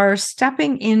 you are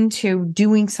stepping into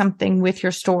doing something with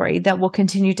your story that will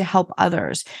continue to help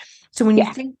others. So when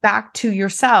you think back to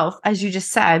yourself, as you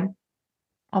just said,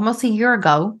 almost a year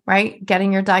ago, right?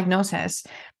 Getting your diagnosis,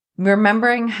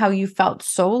 remembering how you felt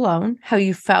so alone, how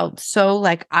you felt so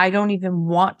like, I don't even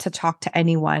want to talk to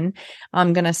anyone.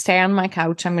 I'm going to stay on my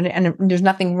couch. and there's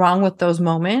nothing wrong with those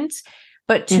moments,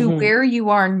 but to where you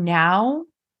are now.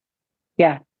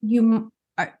 Yeah.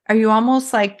 Are you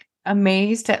almost like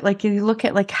amazed at, like, you look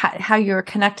at like how you're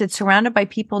connected, surrounded by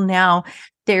people now,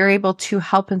 they're able to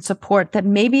help and support, that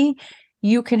maybe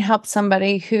you can help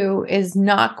somebody who is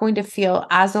not going to feel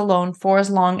as alone for as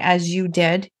long as you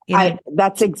did.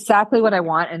 That's exactly what I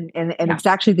want. And it's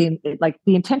actually the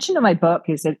intention of my book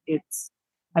is that it's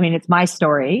my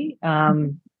story,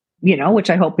 which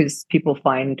I hope is people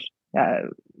find.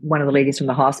 One of the ladies from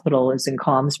the hospital is in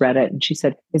comms, read it, and she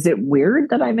said, is it weird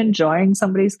that I'm enjoying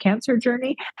somebody's cancer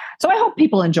journey? So I hope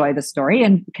people enjoy the story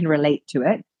and can relate to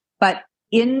it. But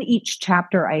in each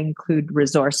chapter, I include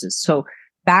resources. So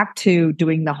back to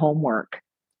doing the homework.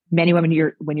 Many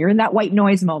women, when you're in that white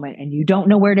noise moment and you don't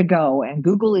know where to go, and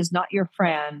Google is not your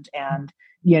friend, and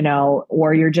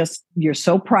or you're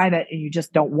so private and you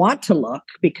just don't want to look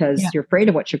because you're afraid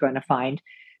of what you're going to find.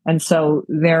 And so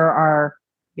there are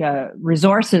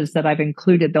resources that I've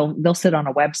included. They'll sit on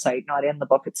a website, not in the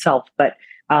book itself, but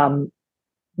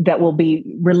that will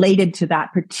be related to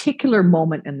that particular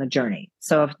moment in the journey.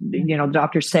 So if the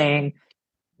doctor's saying,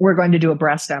 we're going to do a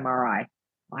breast MRI.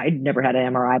 I'd never had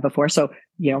an MRI before. So,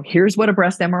 here's what a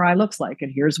breast MRI looks like.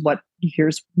 And here's what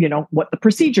the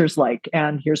procedure's like.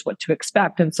 And here's what to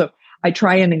expect. And so I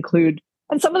try and include,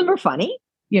 and some of them are funny,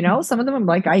 some of them I'm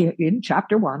like, in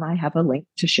chapter 1, I have a link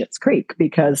to Schitt's Creek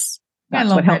because that's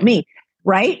what helped me.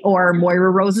 right? Or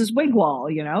Moira Rose's wig wall,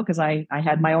 because I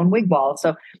had my own wig wall.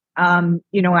 So,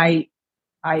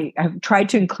 I have tried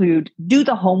to do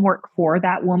the homework for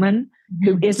that woman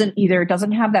who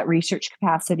doesn't have that research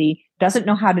capacity, doesn't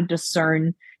know how to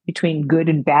discern between good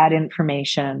and bad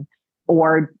information,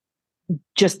 or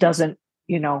just doesn't,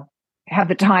 have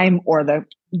the time or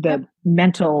the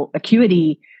mental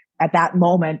acuity at that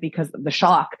moment because of the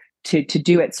shock to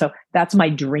do it. So that's my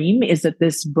dream, is that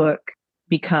this book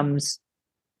becomes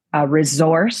a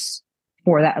resource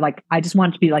for that. Like, I just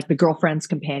want it to be like the girlfriend's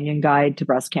companion guide to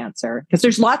breast cancer, because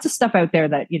there's lots of stuff out there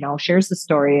that, shares the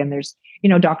story. And there's,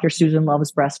 Dr. Susan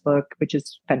Love's breast book, which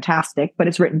is fantastic, but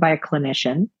it's written by a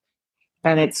clinician,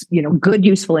 and it's, good,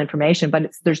 useful information,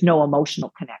 but there's no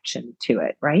emotional connection to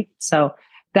it. Right. So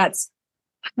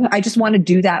I just want to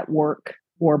do that work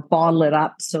or bottle it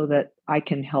up so that I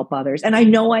can help others. And I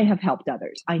know I have helped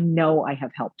others.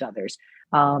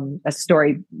 A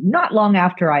story not long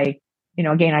after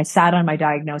again, I sat on my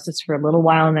diagnosis for a little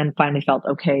while and then finally felt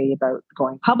okay about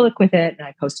going public with it. And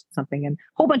I posted something, and a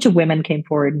whole bunch of women came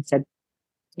forward and said,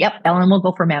 yep, Ellyn will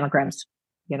go for mammograms,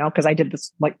 because I did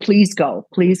this, like, please go,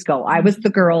 please go. I was the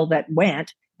girl that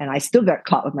went, and I still got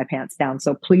caught with my pants down.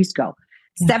 So please go.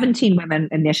 Yeah. 17 women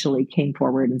initially came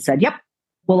forward and said, yep,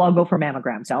 we'll all go for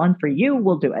mammograms. Ellyn, for you,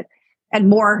 we'll do it. And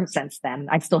more since then.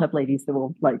 I still have ladies that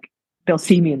will, like, they'll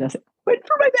see me and they'll say, went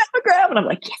for my mammogram. And I'm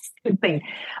like, yes, good thing.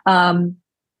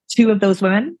 2 of those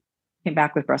women came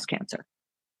back with breast cancer.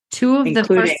 2 of the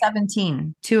first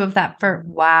 17. 2 of that first.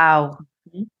 Wow.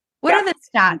 Mm-hmm. What are the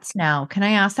stats now? Can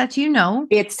I ask that? Do you know?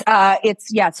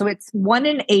 So it's 1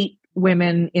 in 8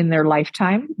 women in their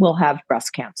lifetime will have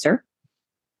breast cancer.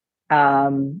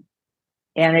 And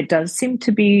it does seem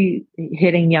to be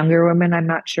hitting younger women. I'm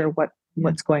not sure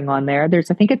what's going on there.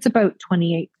 I think it's about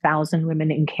 28,000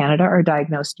 women in Canada are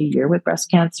diagnosed a year with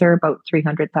breast cancer, about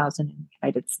 300,000 in the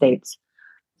United States.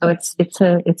 So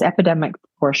it's epidemic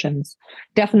proportions.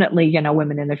 Definitely,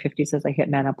 women in their 50s as they hit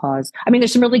menopause. I mean,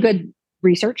 there's some really good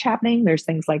research happening. There's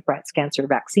things like breast cancer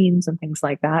vaccines and things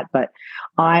like that. But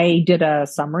I did a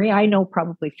summary. I know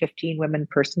probably 15 women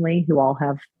personally who all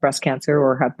have breast cancer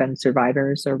or have been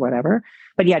survivors or whatever.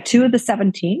 But yeah, 2 of the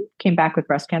 17 came back with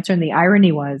breast cancer. And the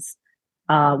irony was,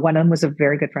 one of them was a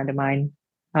very good friend of mine.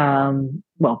 2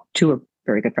 are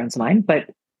very good friends of mine. But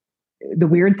the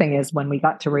weird thing is, when we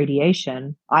got to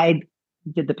radiation, I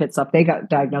did the pit stop. They got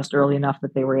diagnosed early enough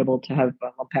that they were able to have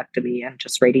a lumpectomy and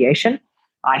just radiation.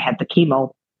 I had the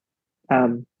chemo.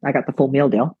 I got the full meal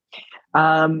deal.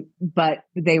 But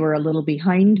they were a little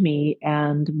behind me.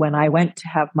 And when I went to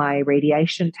have my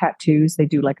radiation tattoos, they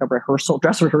do like a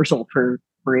dress rehearsal for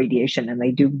radiation. And they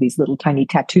do these little tiny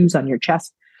tattoos on your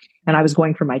chest. And I was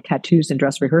going for my tattoos and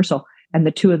dress rehearsal. And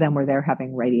the 2 of them were there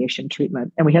having radiation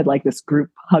treatment. And we had like this group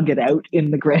hug it out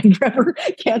in the Grand River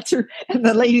Cancer. And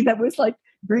the lady that was like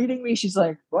greeting me, she's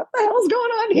like, what the hell's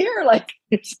going on here? Like,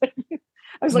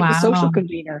 I was like the social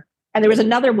convener. And there was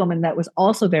another woman that was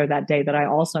also there that day that I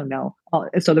also know.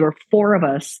 So there were 4 of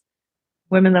us,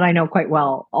 women that I know quite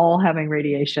well, all having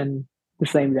radiation the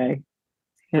same day.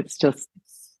 It's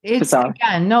bizarre.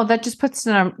 Again, no, that just puts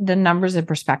the numbers in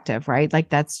perspective, right? Like,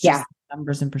 that's just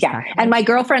numbers in perspective. Yeah. And my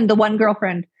girlfriend, the one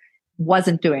girlfriend, she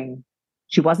wasn't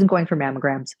going for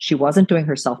mammograms. She wasn't doing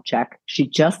her self-check. She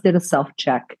just did a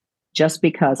self-check just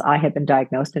because I had been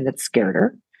diagnosed and it scared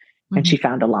her. Mm-hmm. And she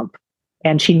found a lump.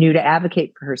 And she knew to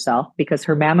advocate for herself because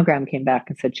her mammogram came back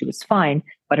and said she was fine,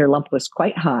 but her lump was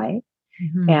quite high.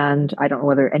 Mm-hmm. And I don't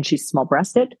know and she's small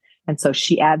breasted. And so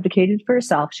she advocated for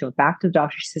herself. She went back to the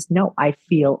doctor. She says, no, I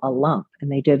feel a lump.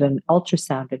 And they did an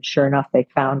ultrasound. And sure enough, they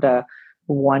found a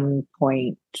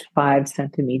 1.5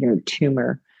 centimeter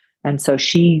tumor. And so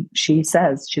she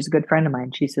says, she's a good friend of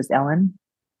mine. She says, Ellyn,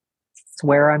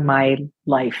 swear on my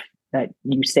life that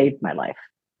you saved my life.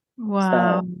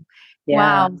 Wow. So, yeah.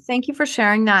 Wow. Thank you for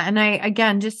sharing that. And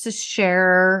again, just to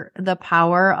share the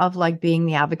power of like being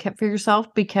the advocate for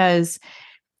yourself, because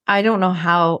I don't know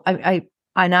how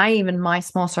even my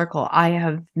small circle, I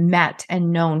have met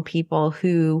and known people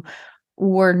who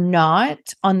were not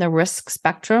on the risk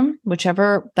spectrum,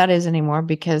 whichever that is anymore,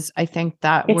 because I think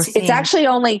that it's actually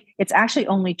only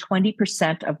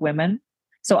 20% of women.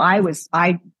 So I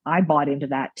bought into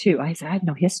that too. I said, I had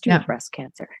no history of breast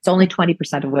cancer. It's only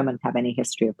 20% of women have any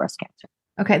history of breast cancer.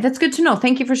 Okay. That's good to know.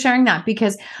 Thank you for sharing that,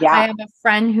 because I have a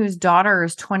friend whose daughter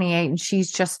is 28 and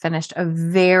she's just finished a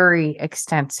very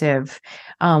extensive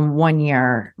 1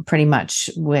 year pretty much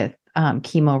with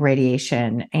chemo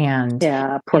radiation and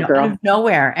poor girl. Out of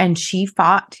nowhere. And she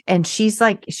fought, and she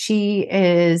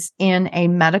is in a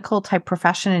medical type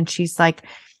profession. And she's like,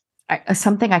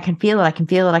 something, I can feel it. I can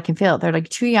feel it. I can feel it. They're like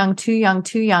too young, too young,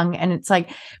 too young. And it's like,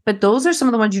 but those are some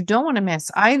of the ones you don't want to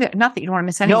miss either. Not that you don't want to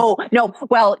miss any. No.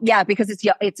 Well, yeah, because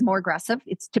it's more aggressive.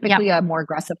 It's typically Yep. a more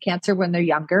aggressive cancer when they're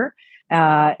younger.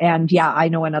 And yeah, I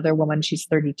know another woman, she's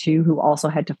 32, who also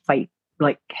had to fight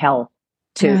like hell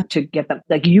to get them.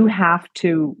 Like you have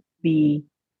to be,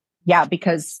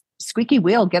 because squeaky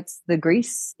wheel gets the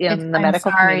grease in the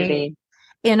medical community.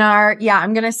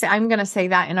 I'm going to say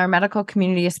that in our medical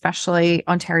community, especially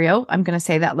Ontario, I'm going to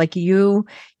say that like you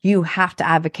have to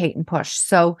advocate and push.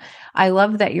 So I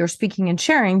love that you're speaking and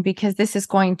sharing, because this is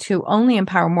going to only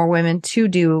empower more women to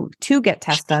get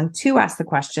tests done, to ask the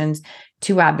questions,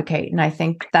 to advocate. And I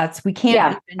think we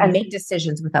can't even make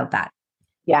decisions without that.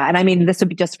 Yeah. And I mean, this would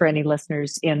be just for any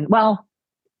listeners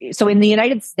so in the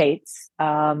United States,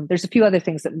 there's a few other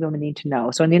things that women need to know.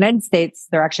 So in the United States,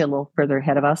 they're actually a little further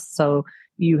ahead of us. So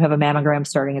you have a mammogram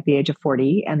starting at the age of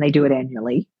 40, and they do it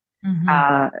annually.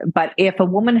 But if a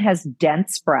woman has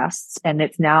dense breasts, and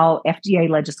it's now FDA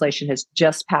legislation has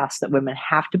just passed that women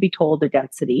have to be told their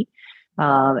density,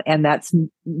 and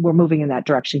we're moving in that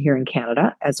direction here in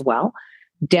Canada as well.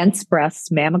 Dense breasts,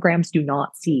 mammograms do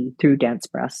not see through dense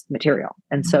breast material.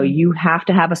 And so you have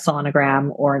to have a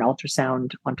sonogram or an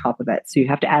ultrasound on top of it. So you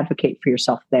have to advocate for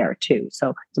yourself there too.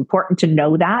 So it's important to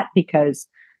know that, because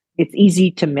it's easy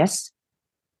to miss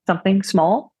something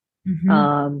small.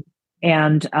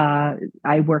 And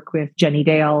I work with Jenny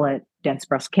Dale at Dense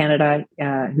Breast Canada,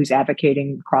 who's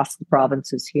advocating across the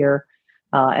provinces here.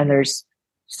 And there's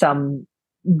some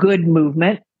good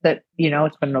movement that,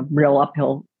 it's been a real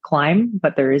uphill climb,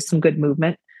 but there is some good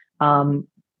movement.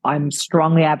 I'm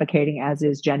strongly advocating, as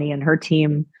is Jenny and her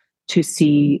team, to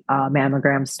see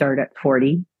mammograms start at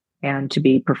 40 and to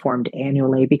be performed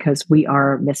annually, because we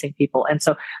are missing people. And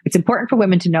so it's important for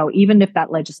women to know, even if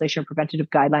that legislation or preventative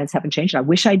guidelines haven't changed. I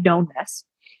wish I'd known this.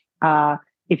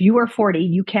 If you are 40,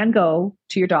 you can go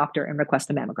to your doctor and request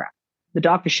a mammogram. The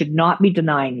doctor should not be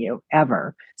denying you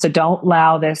ever. So don't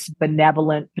allow this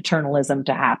benevolent paternalism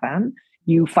to happen.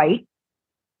 You fight.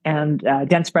 And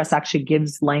Dense Breast actually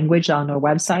gives language on their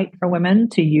website for women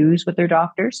to use with their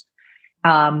doctors.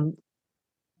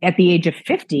 At the age of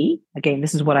 50, again,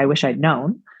 this is what I wish I'd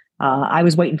known. I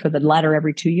was waiting for the letter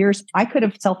every 2 years. I could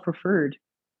have self-referred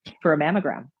for a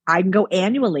mammogram. I can go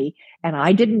annually, and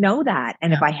I didn't know that.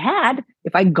 And if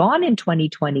I'd gone in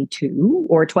 2022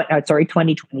 or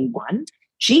 2021,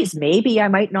 geez, maybe I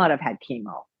might not have had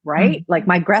chemo, right? Like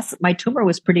my tumor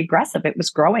was pretty aggressive. It was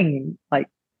growing like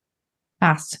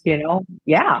fast,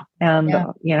 yeah. And,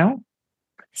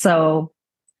 so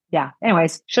yeah,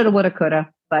 anyways, shoulda, woulda, coulda,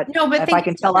 but if I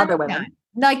can tell other women.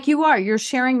 Like you're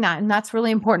sharing that. And that's really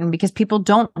important, because people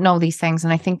don't know these things.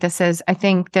 And I think this is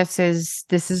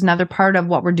another part of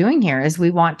what we're doing here, is we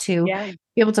want to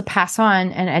be able to pass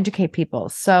on and educate people.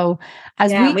 So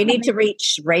we need to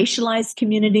reach racialized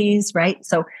communities, right?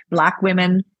 So Black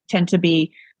women tend to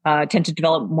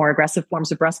develop more aggressive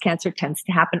forms of breast cancer. It tends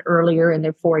to happen earlier in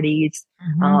their 40s,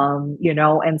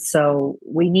 and so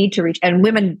we need to reach, and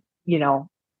women,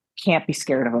 can't be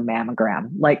scared of a mammogram.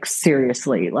 Like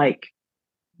seriously,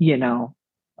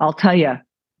 I'll tell you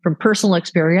from personal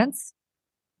experience,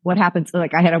 what happens.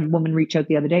 Like I had a woman reach out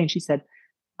the other day, and she said,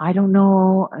 I don't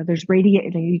know,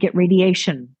 you get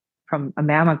radiation from a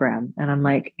mammogram. And I'm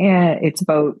like, it's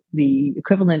about the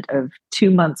equivalent of 2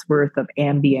 months worth of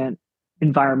ambient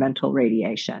environmental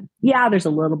radiation. Yeah, there's a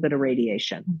little bit of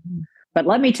radiation. But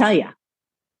let me tell you,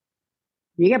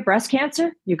 you get breast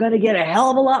cancer, you're going to get a hell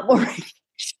of a lot more radiation.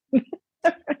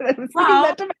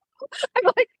 I'm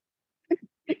like,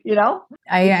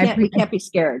 we can't be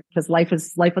scared, because life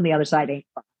on the other side ain't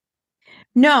fun.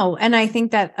 No. And I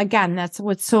think that, again, that's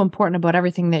what's so important about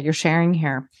everything that you're sharing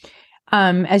here.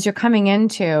 As you're coming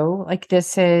into, like,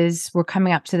 we're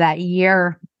coming up to that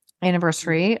year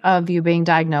anniversary of you being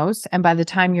diagnosed. And by the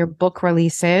time your book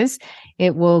releases,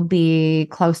 it will be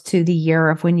close to the year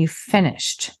of when you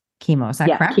finished chemo. Is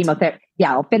that correct? Chemotherapy.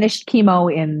 Yeah, I finished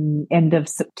chemo in end of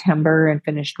September and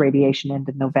finished radiation end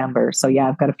of November. So yeah,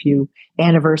 I've got a few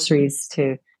anniversaries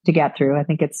to get through. I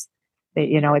think it's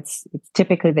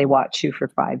typically they watch you for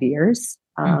 5 years.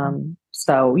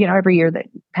 So, every year that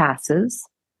passes,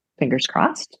 fingers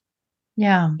crossed.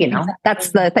 Yeah. Exactly.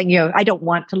 That's the thing, I don't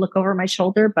want to look over my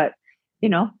shoulder, but,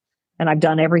 and I've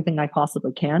done everything I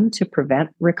possibly can to prevent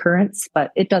recurrence,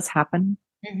 but it does happen.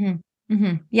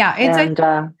 Yeah.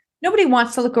 It's nobody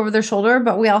wants to look over their shoulder,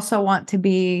 but we also want to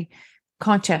be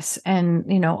conscious and,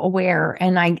 aware.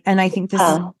 And I think this is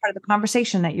part of the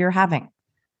conversation that you're having.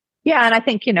 Yeah. And I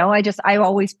think, I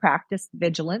always practice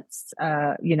vigilance,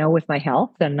 with my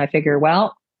health. And I figure,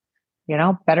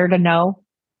 better to know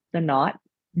than not.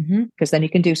 because then you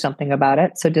can do something about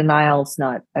it. So denial's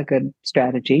not a good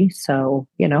strategy. So,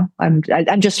 I'm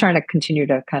just trying to continue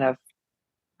to kind of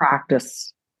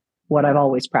practice what I've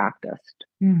always practiced.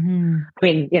 I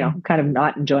mean, I'm kind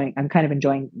of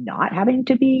enjoying not having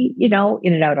to be, in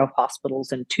and out of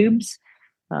hospitals and tubes.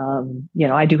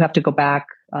 I do have to go back.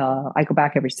 I go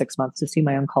back every 6 months to see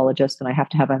my oncologist, and I have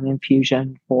to have an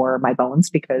infusion for my bones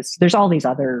because there's all these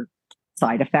other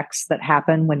side effects that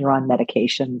happen when you're on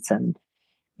medications, and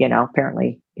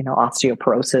apparently,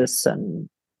 osteoporosis and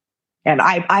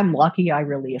I'm lucky. I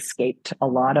really escaped a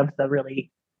lot of the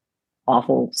really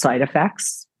awful side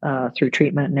effects through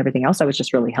treatment and everything else. I was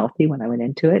just really healthy when I went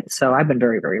into it, so I've been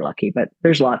very, very lucky. But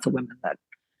there's lots of women that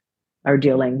are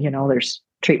dealing. There's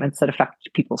treatments that affect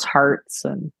people's hearts,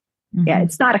 and yeah,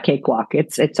 it's not a cakewalk.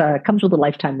 It comes with a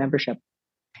lifetime membership.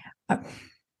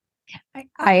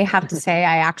 I have to say,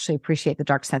 I actually appreciate the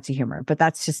dark sense of humor, but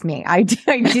that's just me. I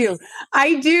do.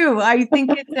 I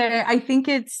think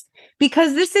it's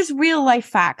because this is real life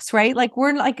facts, right? Like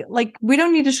we're like we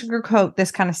don't need to sugarcoat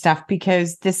this kind of stuff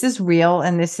because this is real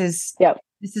and this is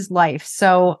life.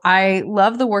 So I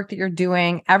love the work that you're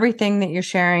doing, everything that you're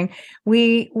sharing.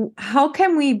 How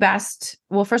can we best,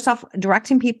 well, first off,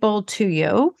 directing people to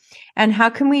you, and how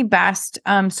can we best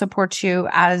support you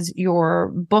as your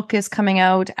book is coming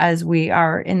out, as we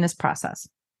are in this process?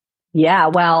 Yeah,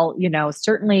 well,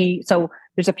 certainly. So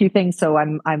there's a few things. So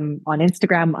I'm on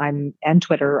Instagram, and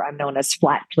Twitter. I'm known as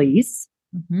Flat Please.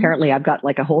 Apparently, I've got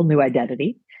like a whole new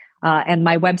identity. And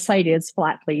my website is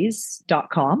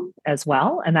flatplease.com as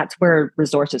well. And that's where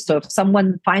resources. So if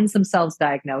someone finds themselves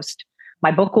diagnosed,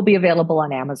 my book will be available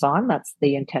on Amazon. That's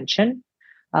the intention.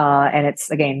 And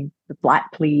it's, again, Flat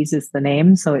Please is the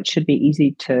name. So it should be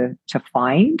easy to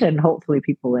find, and hopefully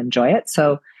people enjoy it.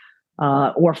 So,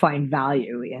 or find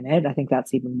value in it. I think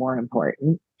that's even more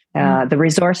important. The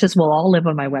resources will all live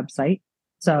on my website.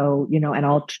 So, and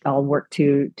I'll work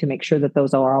to make sure that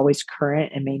those are always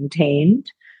current and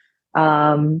maintained.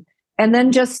 And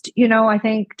then just, I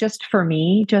think just for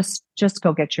me, just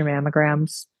go get your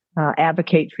mammograms,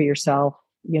 advocate for yourself.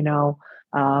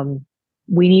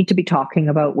 We need to be talking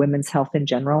about women's health in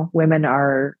general. Women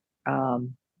are,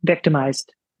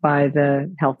 victimized by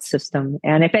the health system.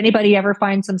 And if anybody ever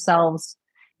finds themselves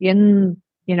in,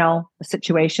 a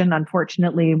situation,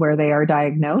 unfortunately, where they are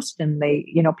diagnosed and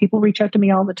people reach out to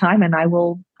me all the time, and I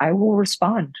will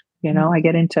respond. I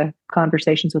get into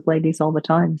conversations with ladies all the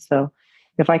time. So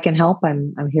if I can help,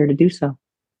 I'm here to do so.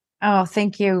 Oh,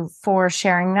 thank you for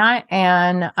sharing that.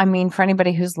 And I mean, for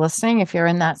anybody who's listening, if you're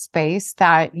in that space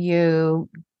that you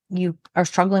are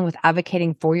struggling with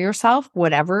advocating for yourself,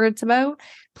 whatever it's about,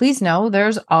 please know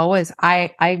there's always,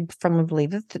 I firmly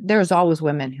believe that there's always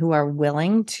women who are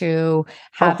willing to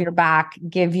have your back,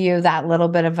 give you that little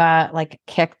bit of a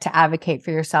kick to advocate for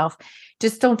yourself.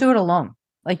 Just don't do it alone.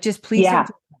 Just please. Yeah.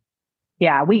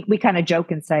 Yeah. We kind of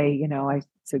joke and say,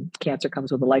 so cancer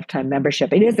comes with a lifetime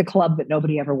membership. It is a club that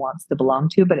nobody ever wants to belong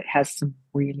to, but it has some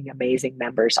really amazing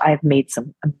members. I've made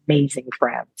some amazing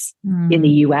friends in the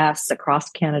US, across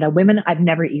Canada, women I've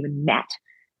never even met,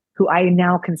 who I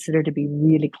now consider to be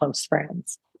really close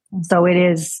friends. So it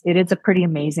is a pretty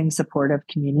amazing supportive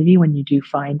community when you do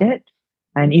find it,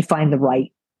 and you find the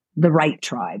right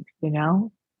tribe,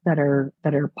 that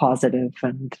are positive.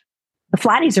 And the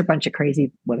flatties are a bunch of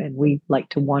crazy women. We like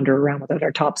to wander around without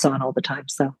our tops on all the time.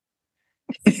 So.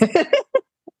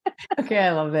 Okay.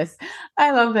 I love this.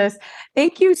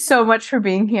 Thank you so much for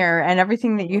being here and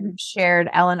everything that you've shared,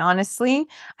 Ellyn. Honestly,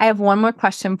 I have one more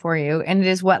question for you, and it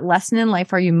is, what lesson in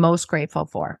life are you most grateful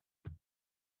for?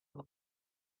 What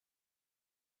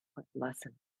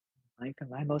lesson in life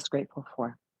am I most grateful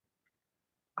for?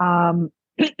 I'm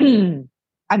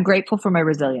grateful for my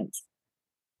resilience.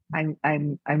 I'm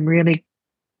really,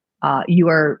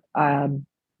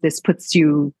 this puts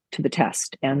you to the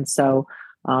test. And so,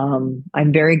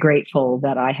 I'm very grateful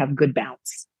that I have good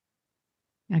bounce.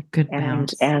 A good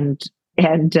bounce. And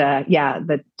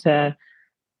that,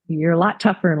 you're a lot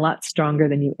tougher and a lot stronger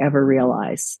than you ever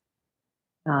realize.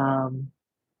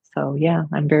 So yeah,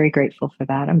 I'm very grateful for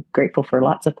that. I'm grateful for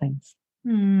lots of things.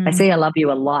 I say I love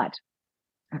you a lot.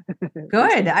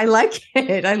 Good. I like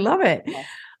it. I love it.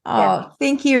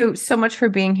 Thank you so much for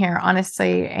being here,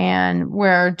 honestly. And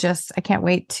I can't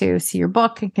wait to see your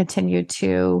book and continue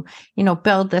to,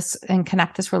 build this and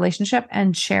connect this relationship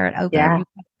and share it out there.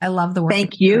 I love the work.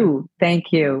 Thank you.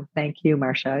 Thank you,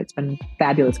 Marcia. It's been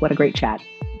fabulous. What a great chat.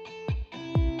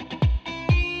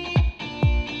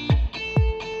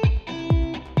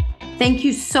 Thank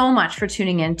you so much for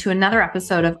tuning in to another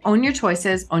episode of Own Your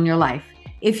Choices, Own Your Life.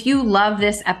 If you love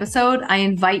this episode, I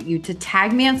invite you to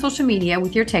tag me on social media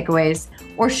with your takeaways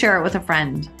or share it with a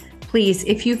friend. Please,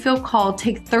 if you feel called,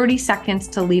 take 30 seconds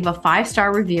to leave a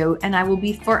 5-star review, and I will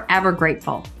be forever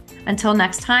grateful. Until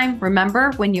next time,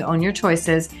 remember, when you own your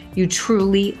choices, you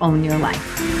truly own your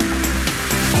life.